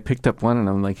I picked up one, and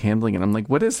I'm like handling it. I'm like,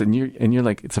 what is it? And you're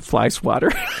like, it's a fly swatter.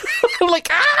 I'm like,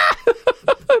 ah!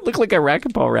 I look like a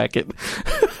racquetball racket.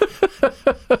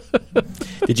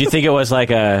 Did you think it was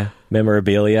like a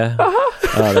memorabilia? Oh,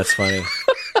 that's funny.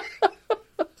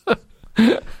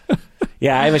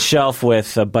 Yeah, I have a shelf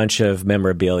with a bunch of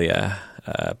memorabilia.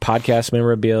 Podcast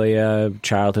memorabilia,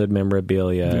 childhood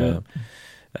memorabilia,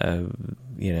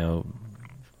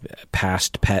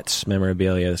 past pets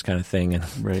memorabilia, this kind of thing.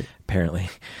 And apparently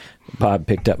Bob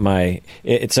picked up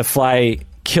it's a fly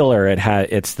killer.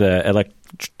 It's the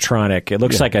electronic. It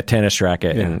looks like a tennis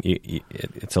racket, and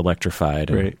it's electrified.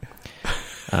 Right.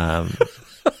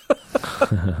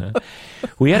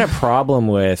 We had a problem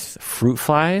with fruit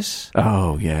flies.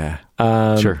 Oh, yeah.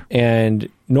 Sure. And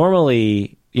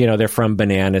normally, they're from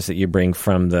bananas that you bring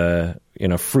from the,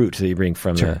 fruit that you bring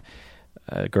from the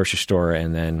grocery store,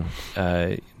 and then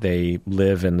they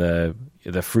live in the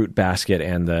fruit basket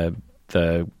and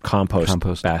the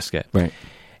compost basket. Right.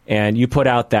 And you put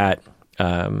out that,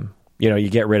 you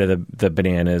get rid of the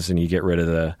bananas and you get rid of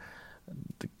the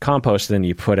compost, and then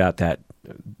you put out that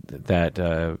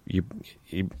you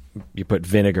put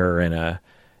vinegar in a.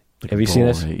 Have you seen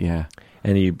this? Right, yeah.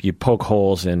 And you poke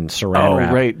holes in saran wrap.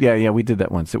 Oh, right. Yeah, we did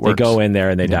that once. It works. They go in there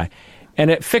and they die. And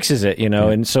it fixes it,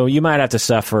 and so you might have to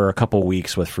suffer a couple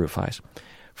weeks with fruit flies.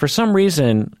 For some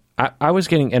reason, I was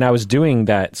doing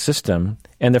that system,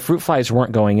 and the fruit flies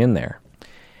weren't going in there.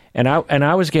 And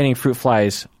I was getting fruit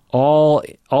flies all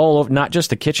over, not just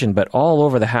the kitchen, but all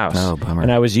over the house. Oh, bummer.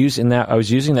 And I was using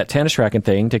that tennis racket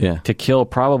thing to kill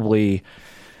probably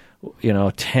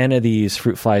 10 of these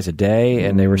fruit flies a day,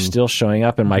 and they were still showing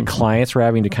up, and my clients were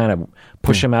having to kind of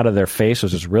push them out of their face,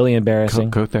 which was really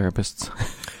embarrassing. Co-therapists.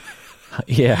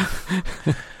 Yeah.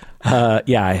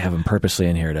 I have them purposely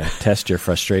in here to test your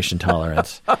frustration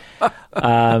tolerance.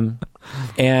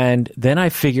 And then I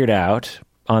figured out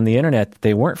on the internet that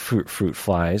they weren't fruit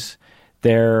flies.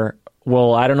 They're,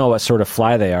 I don't know what sort of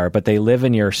fly they are, but they live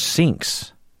in your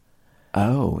sinks.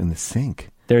 Oh, in the sink.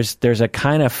 There's a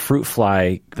kind of fruit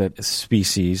fly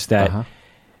species that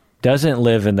doesn't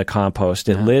live in the compost.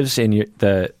 It lives in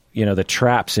the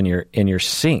traps in your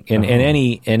sink in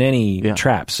any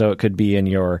trap. So it could be in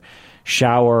your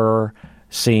shower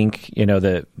sink,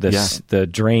 the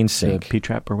drain sink, the P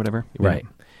trap or whatever. Right.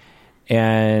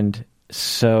 And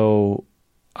so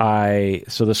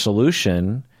the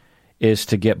solution is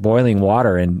to get boiling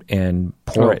water and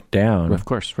pour it down. Of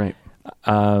course, right.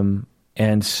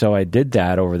 And so I did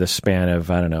that over the span of,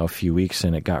 I don't know, a few weeks,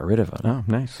 and it got rid of them. Oh,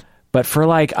 nice. But for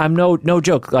I'm no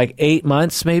joke, 8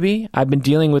 months maybe, I've been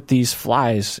dealing with these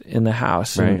flies in the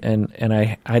house, and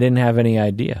I didn't have any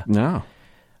idea. No.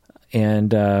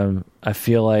 And I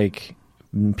feel like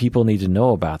people need to know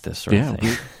about this sort of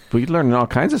thing. We're learning all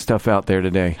kinds of stuff out there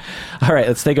today. All right,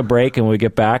 let's take a break, and when we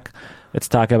get back, let's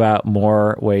talk about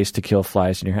more ways to kill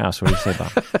flies in your house. What do you say,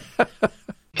 Bob?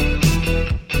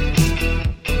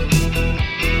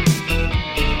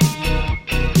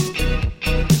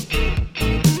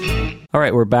 All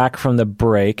right, we're back from the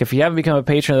break. If you haven't become a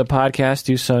patron of the podcast,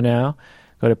 do so now.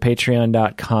 Go to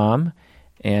patreon.com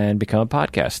and become a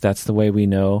podcast. That's the way we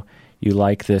know you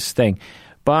like this thing.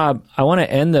 Bob, I want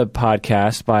to end the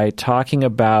podcast by talking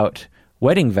about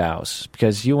wedding vows,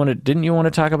 because didn't you want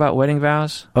to talk about wedding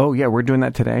vows? Oh, yeah, we're doing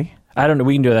that today? I don't know.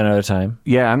 We can do that another time.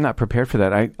 Yeah, I'm not prepared for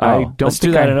that. Let's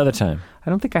do that another time. I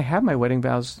don't think I have my wedding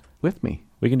vows with me.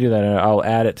 We can do that. I'll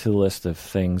add it to the list of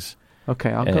things. Okay,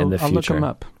 I'll look them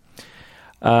up.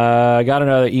 I got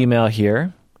another email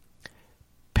here.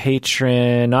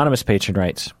 Anonymous patron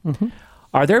writes,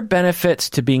 Are there benefits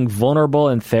to being vulnerable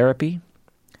in therapy?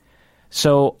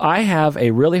 So I have a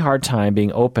really hard time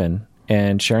being open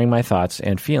and sharing my thoughts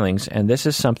and feelings, and this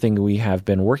is something we have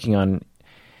been working on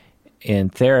in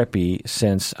therapy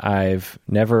since I've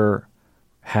never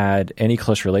had any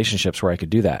close relationships where I could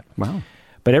do that. Wow.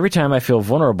 But every time I feel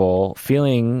vulnerable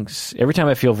feelings,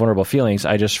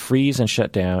 I just freeze and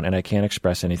shut down, and I can't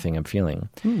express anything I'm feeling.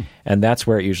 And that's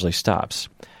where it usually stops.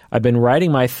 I've been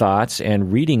writing my thoughts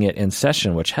and reading it in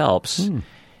session, which helps.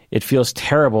 It feels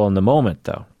terrible in the moment,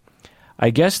 though.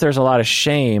 I guess there's a lot of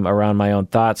shame around my own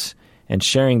thoughts and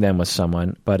sharing them with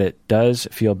someone, but it does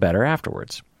feel better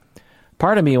afterwards.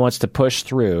 Part of me wants to push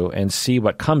through and see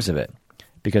what comes of it,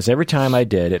 because every time I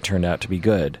did, it turned out to be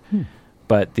good.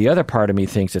 But the other part of me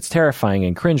thinks it's terrifying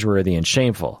and cringeworthy and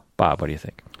shameful. Bob, what do you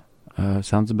think?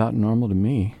 Sounds about normal to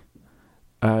me.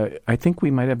 I think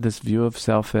we might have this view of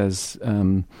self as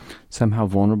somehow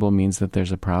vulnerable means that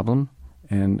there's a problem,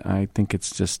 and I think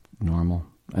it's just normal.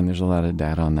 And there's a lot of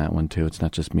data on that one, too. It's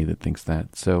not just me that thinks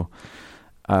that. So,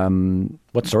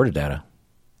 what sort of data?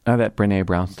 That Brené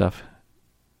Brown stuff.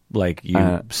 Like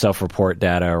you self-report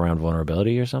data around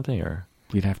vulnerability or something? Or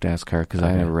you'd have to ask her, because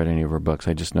I never read any of her books.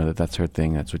 I just know that that's her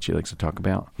thing. That's what she likes to talk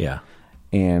about. Yeah.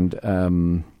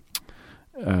 And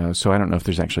So I don't know if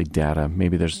there's actually data.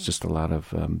 Maybe there's just a lot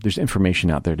of there's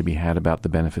information out there to be had about the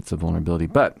benefits of vulnerability.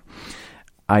 But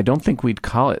I don't think we'd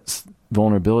call it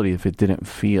vulnerability if it didn't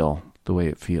feel the way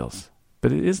it feels.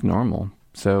 But it is normal,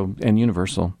 and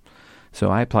universal. So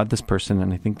I applaud this person,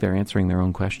 and I think they're answering their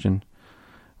own question,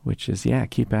 which is,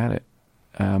 keep at it.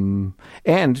 And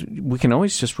we can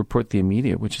always just report the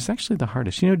immediate, which is actually the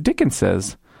hardest. Dickens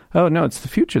says, oh, no, it's the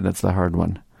future that's the hard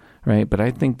one, right? But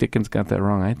I think Dickens got that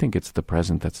wrong. I think it's the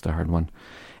present that's the hard one.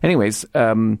 Anyways,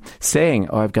 saying,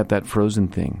 oh, I've got that frozen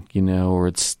thing, or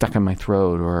it's stuck in my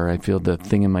throat, or I feel the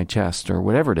thing in my chest, or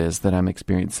whatever it is that I'm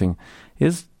experiencing,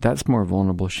 that's more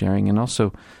vulnerable sharing, and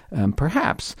also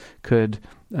perhaps could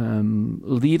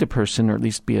lead a person, or at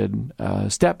least be a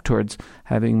step towards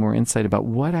having more insight about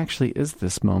what actually is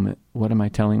this moment. What am I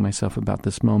telling myself about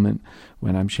this moment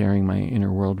when I'm sharing my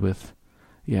inner world with,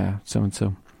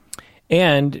 so-and-so.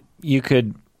 And you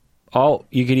could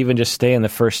even just stay in the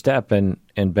first step and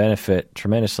benefit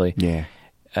tremendously. Yeah.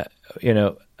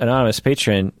 Anonymous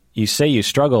patron, you say you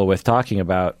struggle with talking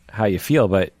about how you feel,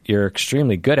 but you're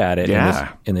extremely good at it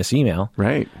in this email.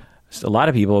 Right. A lot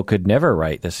of people could never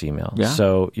write this email. Yeah.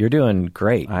 So you're doing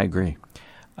great. I agree.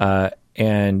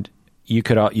 And you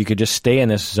could just stay in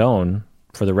this zone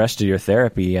for the rest of your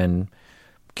therapy and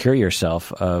cure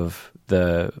yourself of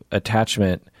the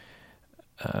attachment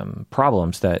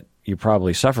problems that you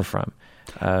probably suffer from.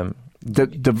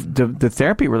 The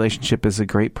therapy relationship is a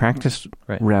great practice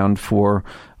round for,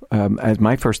 as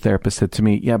my first therapist said to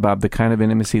me, Bob, the kind of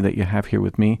intimacy that you have here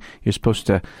with me, you're supposed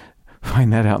to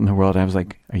find that out in the world. I was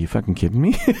like, are you fucking kidding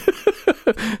me?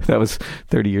 That was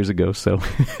 30 years ago. So,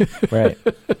 right.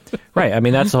 I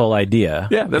mean, that's the whole idea.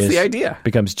 Yeah, that's the idea.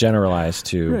 Becomes generalized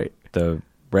to the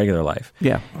regular life.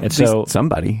 Yeah. And so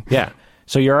somebody. Yeah.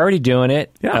 So you're already doing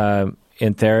it. Yeah.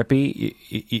 In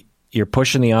therapy. You're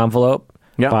pushing the envelope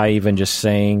by even just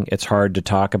saying it's hard to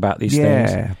talk about these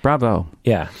things. Yeah. Bravo.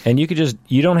 Yeah. And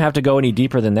you don't have to go any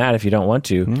deeper than that if you don't want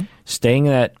to. Mm-hmm. Staying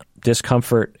in that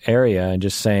discomfort area and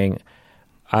just saying,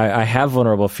 I have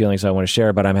vulnerable feelings I want to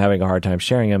share, but I'm having a hard time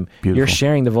sharing them. Beautiful. You're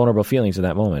sharing the vulnerable feelings in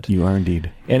that moment. You are indeed.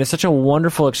 And it's such a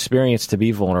wonderful experience to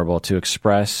be vulnerable, to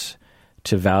express,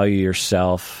 to value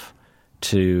yourself,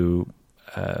 to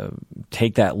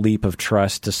take that leap of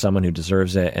trust to someone who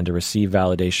deserves it, and to receive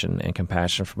validation and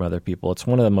compassion from other people. It's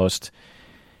one of the most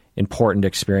important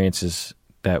experiences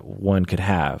that one could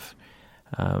have.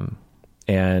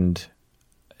 And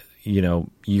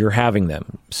you're having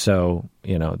them. So,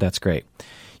 that's great.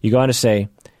 You go on to say,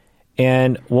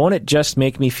 and won't it just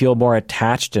make me feel more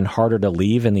attached and harder to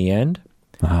leave in the end?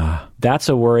 That's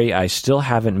a worry I still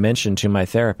haven't mentioned to my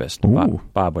therapist.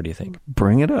 Bob, what do you think?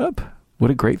 Bring it up. What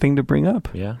a great thing to bring up.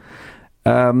 Yeah.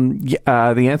 The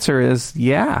answer is,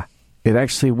 it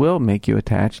actually will make you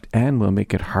attached and will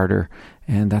make it harder.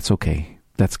 And that's okay.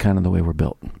 That's kind of the way we're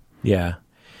built. Yeah.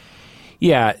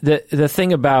 Yeah. The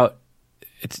thing about,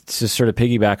 to sort of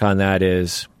piggyback on that,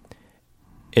 is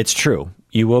it's true.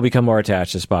 You will become more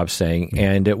attached, as Bob's saying,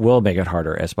 and it will make it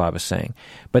harder, as Bob is saying.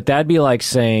 But that'd be like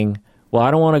saying, well,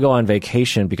 I don't want to go on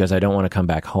vacation because I don't want to come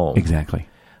back home. Exactly.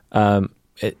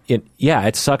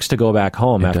 It sucks to go back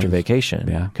home after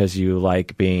vacation because you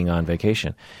like being on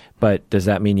vacation. But does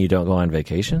that mean you don't go on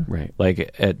vacation? Right.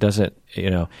 Like, it doesn't,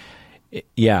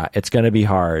 it's going to be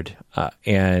hard.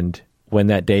 And when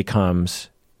that day comes,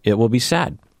 it will be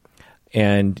sad.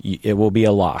 And it will be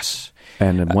a loss.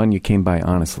 And one you came by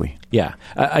honestly. Yeah.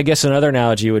 I guess another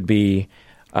analogy would be,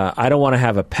 I don't want to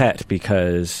have a pet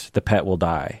because the pet will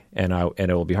die and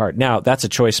it will be hard. Now, that's a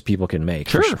choice people can make,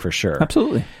 for sure.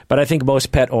 Absolutely. But I think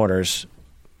most pet owners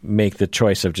make the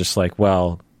choice of just like,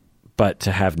 well, but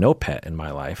to have no pet in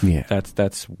my life,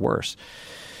 that's worse.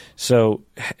 So,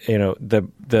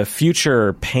 the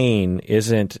future pain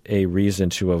isn't a reason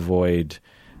to avoid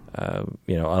a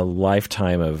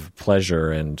lifetime of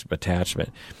pleasure and attachment.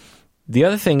 The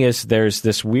other thing is there's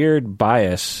this weird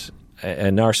bias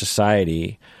in our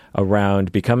society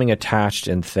around becoming attached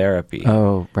in therapy.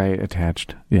 Oh, right,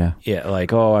 attached. Yeah. Yeah,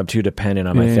 like, oh, I'm too dependent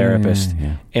on my therapist.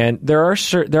 Yeah. And there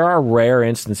are rare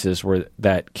instances where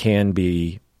that can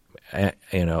be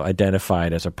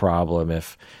identified as a problem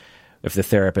if the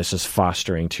therapist is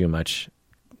fostering too much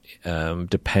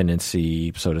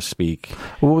dependency, so to speak.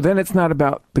 Well, then it's not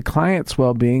about the client's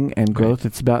well-being and growth. Right.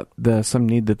 It's about some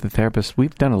need that the therapist.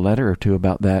 We've done a letter or two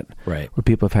about that, right? Where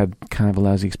people have had kind of a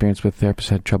lousy experience with therapists,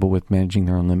 had trouble with managing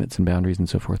their own limits and boundaries and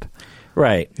so forth.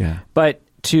 Right. Yeah. But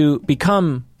to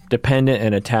become dependent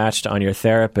and attached on your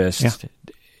therapist,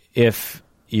 if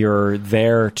you're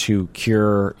there to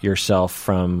cure yourself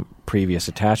from previous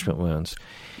attachment wounds,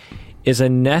 is a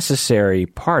necessary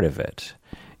part of it.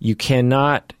 You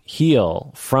cannot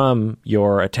heal from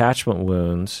your attachment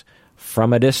wounds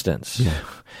from a distance. Yeah.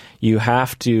 You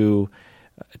have to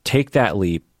take that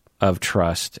leap of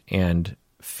trust and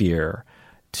fear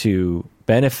to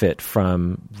benefit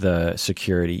from the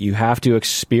security. You have to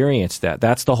experience that.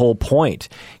 That's the whole point.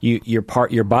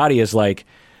 Your body is like,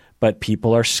 but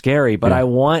people are scary, but I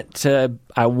want an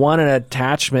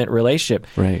attachment relationship.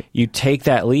 Right. You take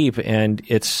that leap and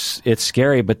it's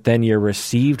scary, but then you're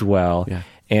received well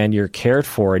and you're cared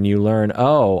for and you learn,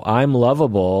 oh, I'm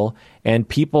lovable and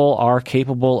people are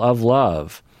capable of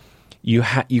love. You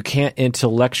can't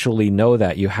intellectually know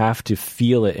that. You have to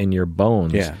feel it in your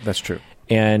bones. Yeah, that's true.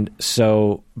 And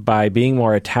so by being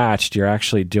more attached, you're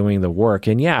actually doing the work.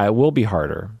 And yeah, it will be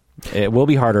harder. It will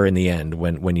be harder in the end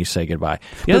when you say goodbye.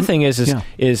 The other thing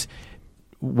is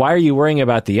why are you worrying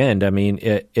about the end? I mean,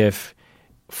 if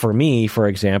for me, for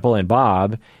example, and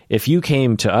Bob, if you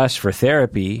came to us for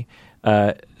therapy,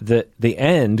 the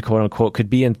end, quote unquote, could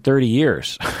be in 30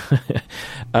 years.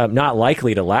 Not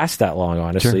likely to last that long,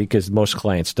 honestly, because most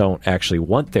clients don't actually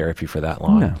want therapy for that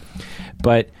long. No.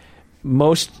 But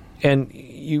and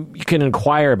you can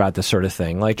inquire about this sort of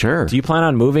thing. Like, do you plan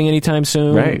on moving anytime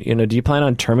soon? Right. Do you plan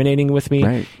on terminating with me?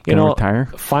 Right. Retire?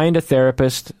 Find a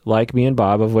therapist like me and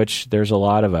Bob, of which there's a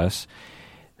lot of us,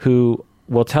 who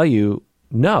will tell you,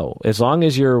 no, as long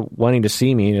as you're wanting to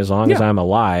see me, as long as I'm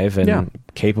alive and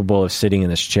capable of sitting in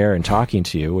this chair and talking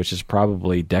to you, which is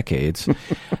probably decades,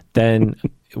 then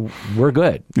we're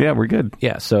good. Yeah, we're good.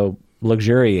 Yeah, so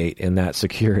luxuriate in that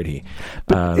security.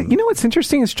 But you know what's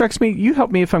interesting? It strikes me, you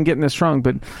help me if I'm getting this wrong,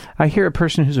 but I hear a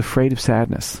person who's afraid of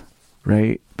sadness,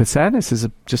 right? But sadness is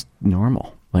just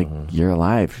normal. Like, you're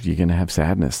alive, you're going to have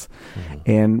sadness.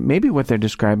 And maybe what they're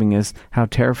describing is how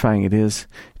terrifying it is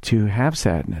to have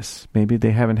sadness. Maybe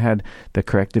they haven't had the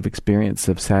corrective experience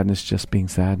of sadness just being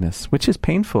sadness, which is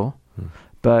painful.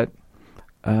 But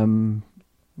I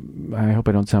hope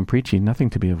I don't sound preachy. Nothing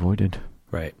to be avoided.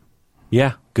 Right.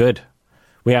 Yeah, good.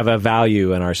 We have a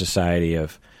value in our society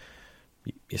of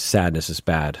sadness is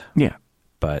bad. Yeah.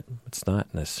 But it's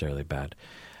not necessarily bad.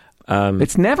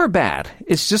 It's never bad.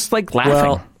 It's just like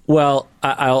laughing. Well,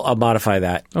 I'll modify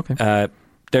that. Okay.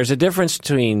 There's a difference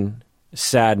between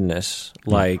sadness,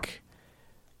 like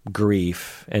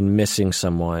grief and missing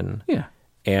someone,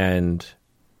 and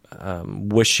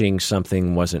wishing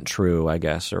something wasn't true, I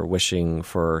guess, or wishing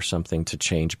for something to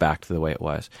change back to the way it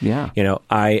was. Yeah.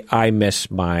 I miss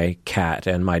my cat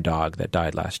and my dog that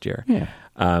died last year. Yeah.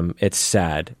 It's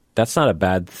sad. That's not a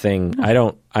bad thing.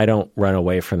 No. I don't run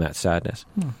away from that sadness.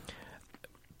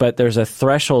 But there's a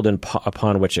threshold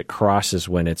upon which it crosses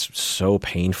when it's so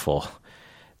painful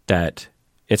that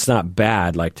it's not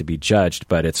bad, like to be judged,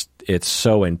 but it's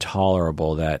so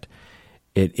intolerable that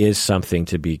it is something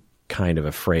to be kind of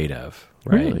afraid of.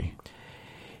 Right? Really?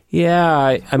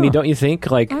 Yeah. I mean, don't you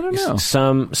think? Like, I don't know.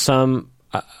 Some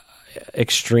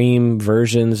extreme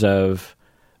versions of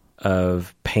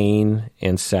pain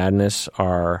and sadness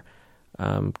are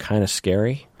kind of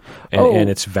scary. And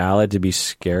it's valid to be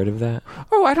scared of that?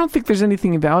 Oh, I don't think there's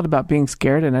anything valid about being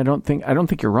scared, and I don't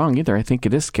think you're wrong either. I think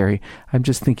it is scary. I'm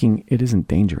just thinking it isn't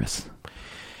dangerous.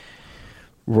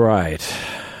 Right.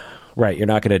 You're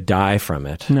not going to die from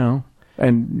it. No.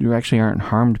 And you actually aren't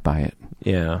harmed by it.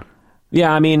 Yeah.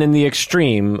 Yeah, I mean, in the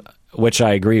extreme, which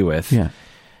I agree with,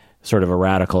 sort of a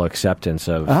radical acceptance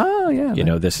of,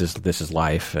 this is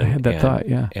life. And, I had that thought,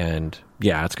 And,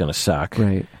 it's going to suck.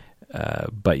 Right.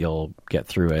 But you'll get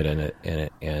through it,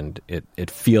 and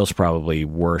it feels probably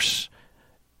worse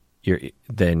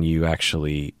than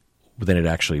it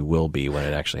actually will be when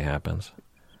it actually happens.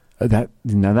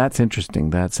 Now that's interesting.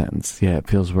 That sentence, it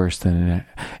feels worse than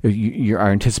our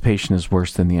anticipation is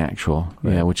worse than the actual,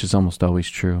 which is almost always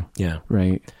true. Yeah,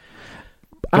 right.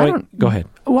 Go ahead.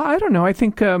 Well, I don't know. I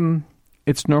think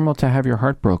it's normal to have your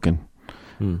heart broken.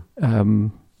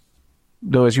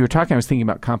 Though, as you were talking, I was thinking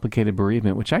about complicated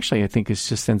bereavement, which actually I think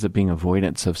just ends up being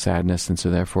avoidance of sadness, and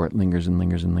so therefore it lingers and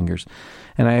lingers and lingers.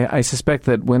 And I suspect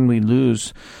that when we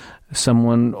lose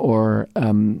someone, or I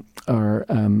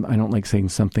don't like saying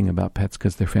something about pets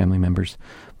because they're family members,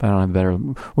 but I don't have better.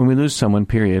 When we lose someone,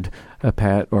 period, a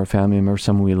pet or a family member,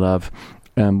 someone we love,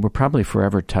 we're probably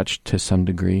forever touched to some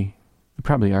degree. We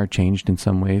probably are changed in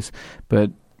some ways,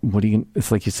 but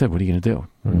it's like you said, what are you going to do?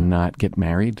 Not get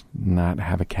married? Not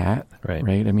have a cat?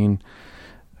 Right. I mean,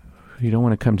 you don't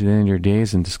want to come to the end of your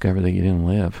days and discover that you didn't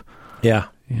live. Yeah.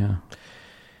 Yeah.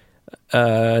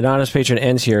 Anonymous patron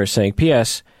ends here saying,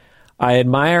 P.S. I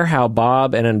admire how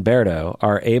Bob and Umberto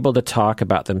are able to talk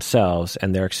about themselves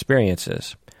and their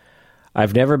experiences.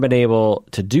 I've never been able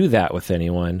to do that with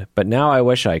anyone, but now I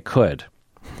wish I could.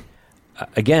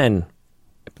 Again,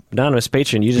 anonymous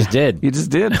patron, you just did. You just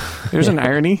did. There's an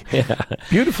irony. Yeah.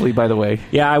 Beautifully, by the way.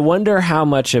 Yeah, I wonder how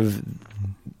much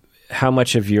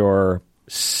of your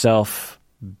self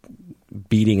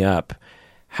beating up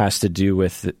has to do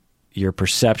with your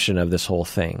perception of this whole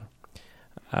thing.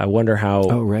 I wonder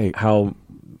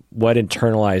what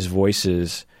internalized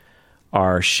voices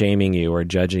are shaming you or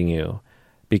judging you,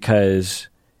 because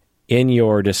in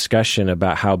your discussion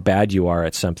about how bad you are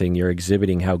at something, you're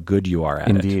exhibiting how good you are at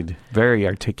it. Indeed. Very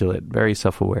articulate, very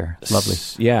self-aware. Lovely.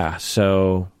 Yeah.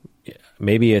 So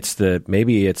maybe it's that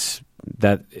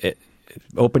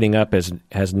opening up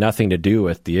has nothing to do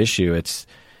with the issue. It's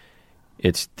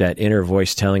that inner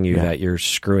voice telling you that you're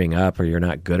screwing up, or you're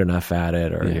not good enough at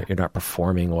it, or you're not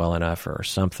performing well enough, or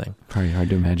something. Probably hard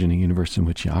to imagine a universe in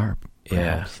which you are.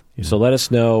 Perhaps, yeah. So let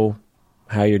us know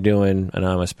how you're doing,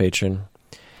 anonymous patron.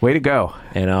 Way to go.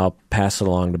 And I'll pass it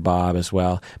along to Bob as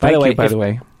well. By the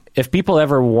way, if people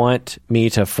ever want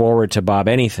me to forward to Bob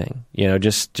anything,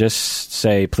 just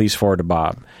say, please forward to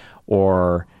Bob,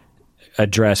 or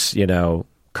address,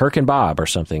 Kirk and Bob or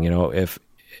something.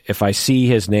 If I see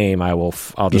his name, I'll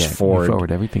just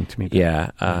forward everything to me. Yeah.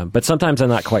 But sometimes I'm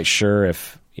not quite sure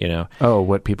if,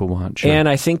 what people want. Sure. And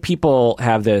I think people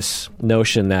have this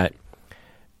notion that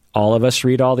all of us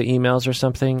read all the emails or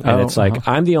something. And it's like,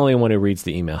 I'm the only one who reads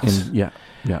the emails. Yeah.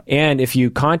 And if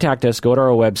you contact us, go to our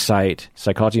website,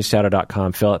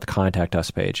 psychologyinstato.com, fill out the contact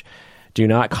us page. Do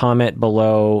not comment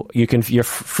below. You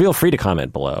feel free to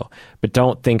comment below, but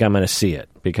don't think I'm going to see it,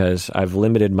 because I've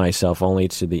limited myself only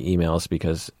to the emails,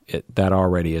 because that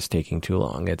already is taking too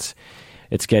long. It's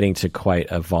getting to quite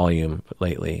a volume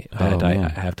lately that I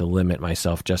have to limit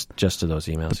myself just to those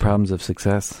emails. The problems of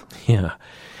success. Yeah.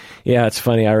 Yeah, it's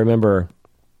funny. I remember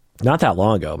not that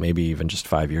long ago, maybe even just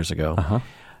 5 years ago,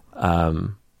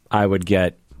 I would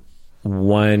get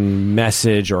one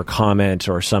message or comment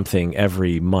or something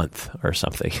every month or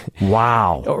something.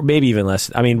 Wow. Or maybe even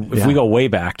less. I mean, if we go way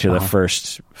back to the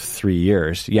first 3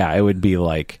 years, it would be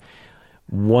like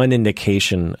one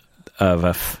indication of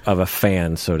a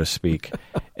fan, so to speak,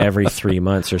 every 3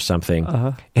 months or something.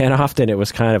 And often it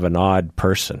was kind of an odd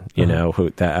person,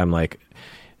 who that I'm like,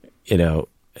 you know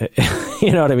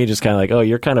what I mean? Just kind of like, oh,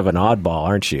 you're kind of an oddball,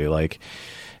 aren't you? Like,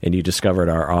 and you discovered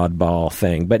our oddball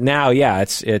thing. But now,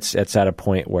 it's at a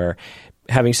point where,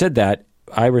 having said that,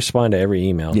 I respond to every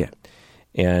email. Yeah.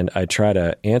 And I try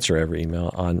to answer every email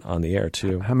on the air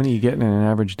too. How many are you getting in an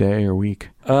average day or week?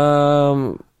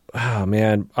 Oh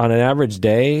man, on an average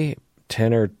day,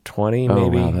 10 or 20,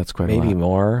 maybe. Oh, wow, that's quite a lot. Maybe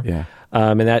more. Yeah.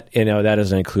 And that, that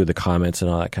doesn't include the comments and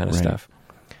all that kind of stuff.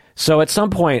 So at some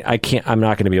point, I'm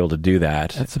not going to be able to do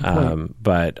that. That's the point.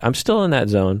 But I'm still in that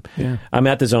zone. Yeah. I'm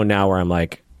at the zone now where I'm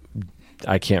like,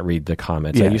 I can't read the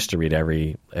comments. Yeah. I used to read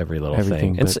every little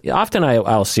thing. And often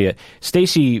I'll see it.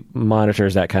 Stacy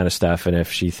monitors that kind of stuff, and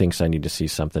if she thinks I need to see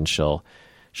something, she'll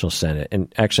send it.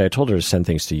 And actually, I told her to send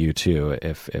things to you too,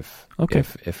 if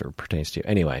it pertains to you.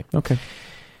 Anyway. Okay.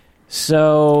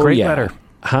 So great letter.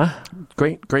 Huh?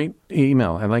 Great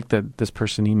email. I like that this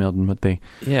person emailed and what they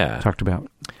talked about.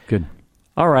 Good.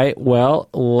 All right. Well,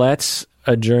 let's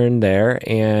adjourn there.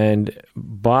 And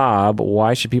Bob,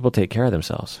 why should people take care of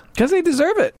themselves? Because they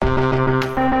deserve it.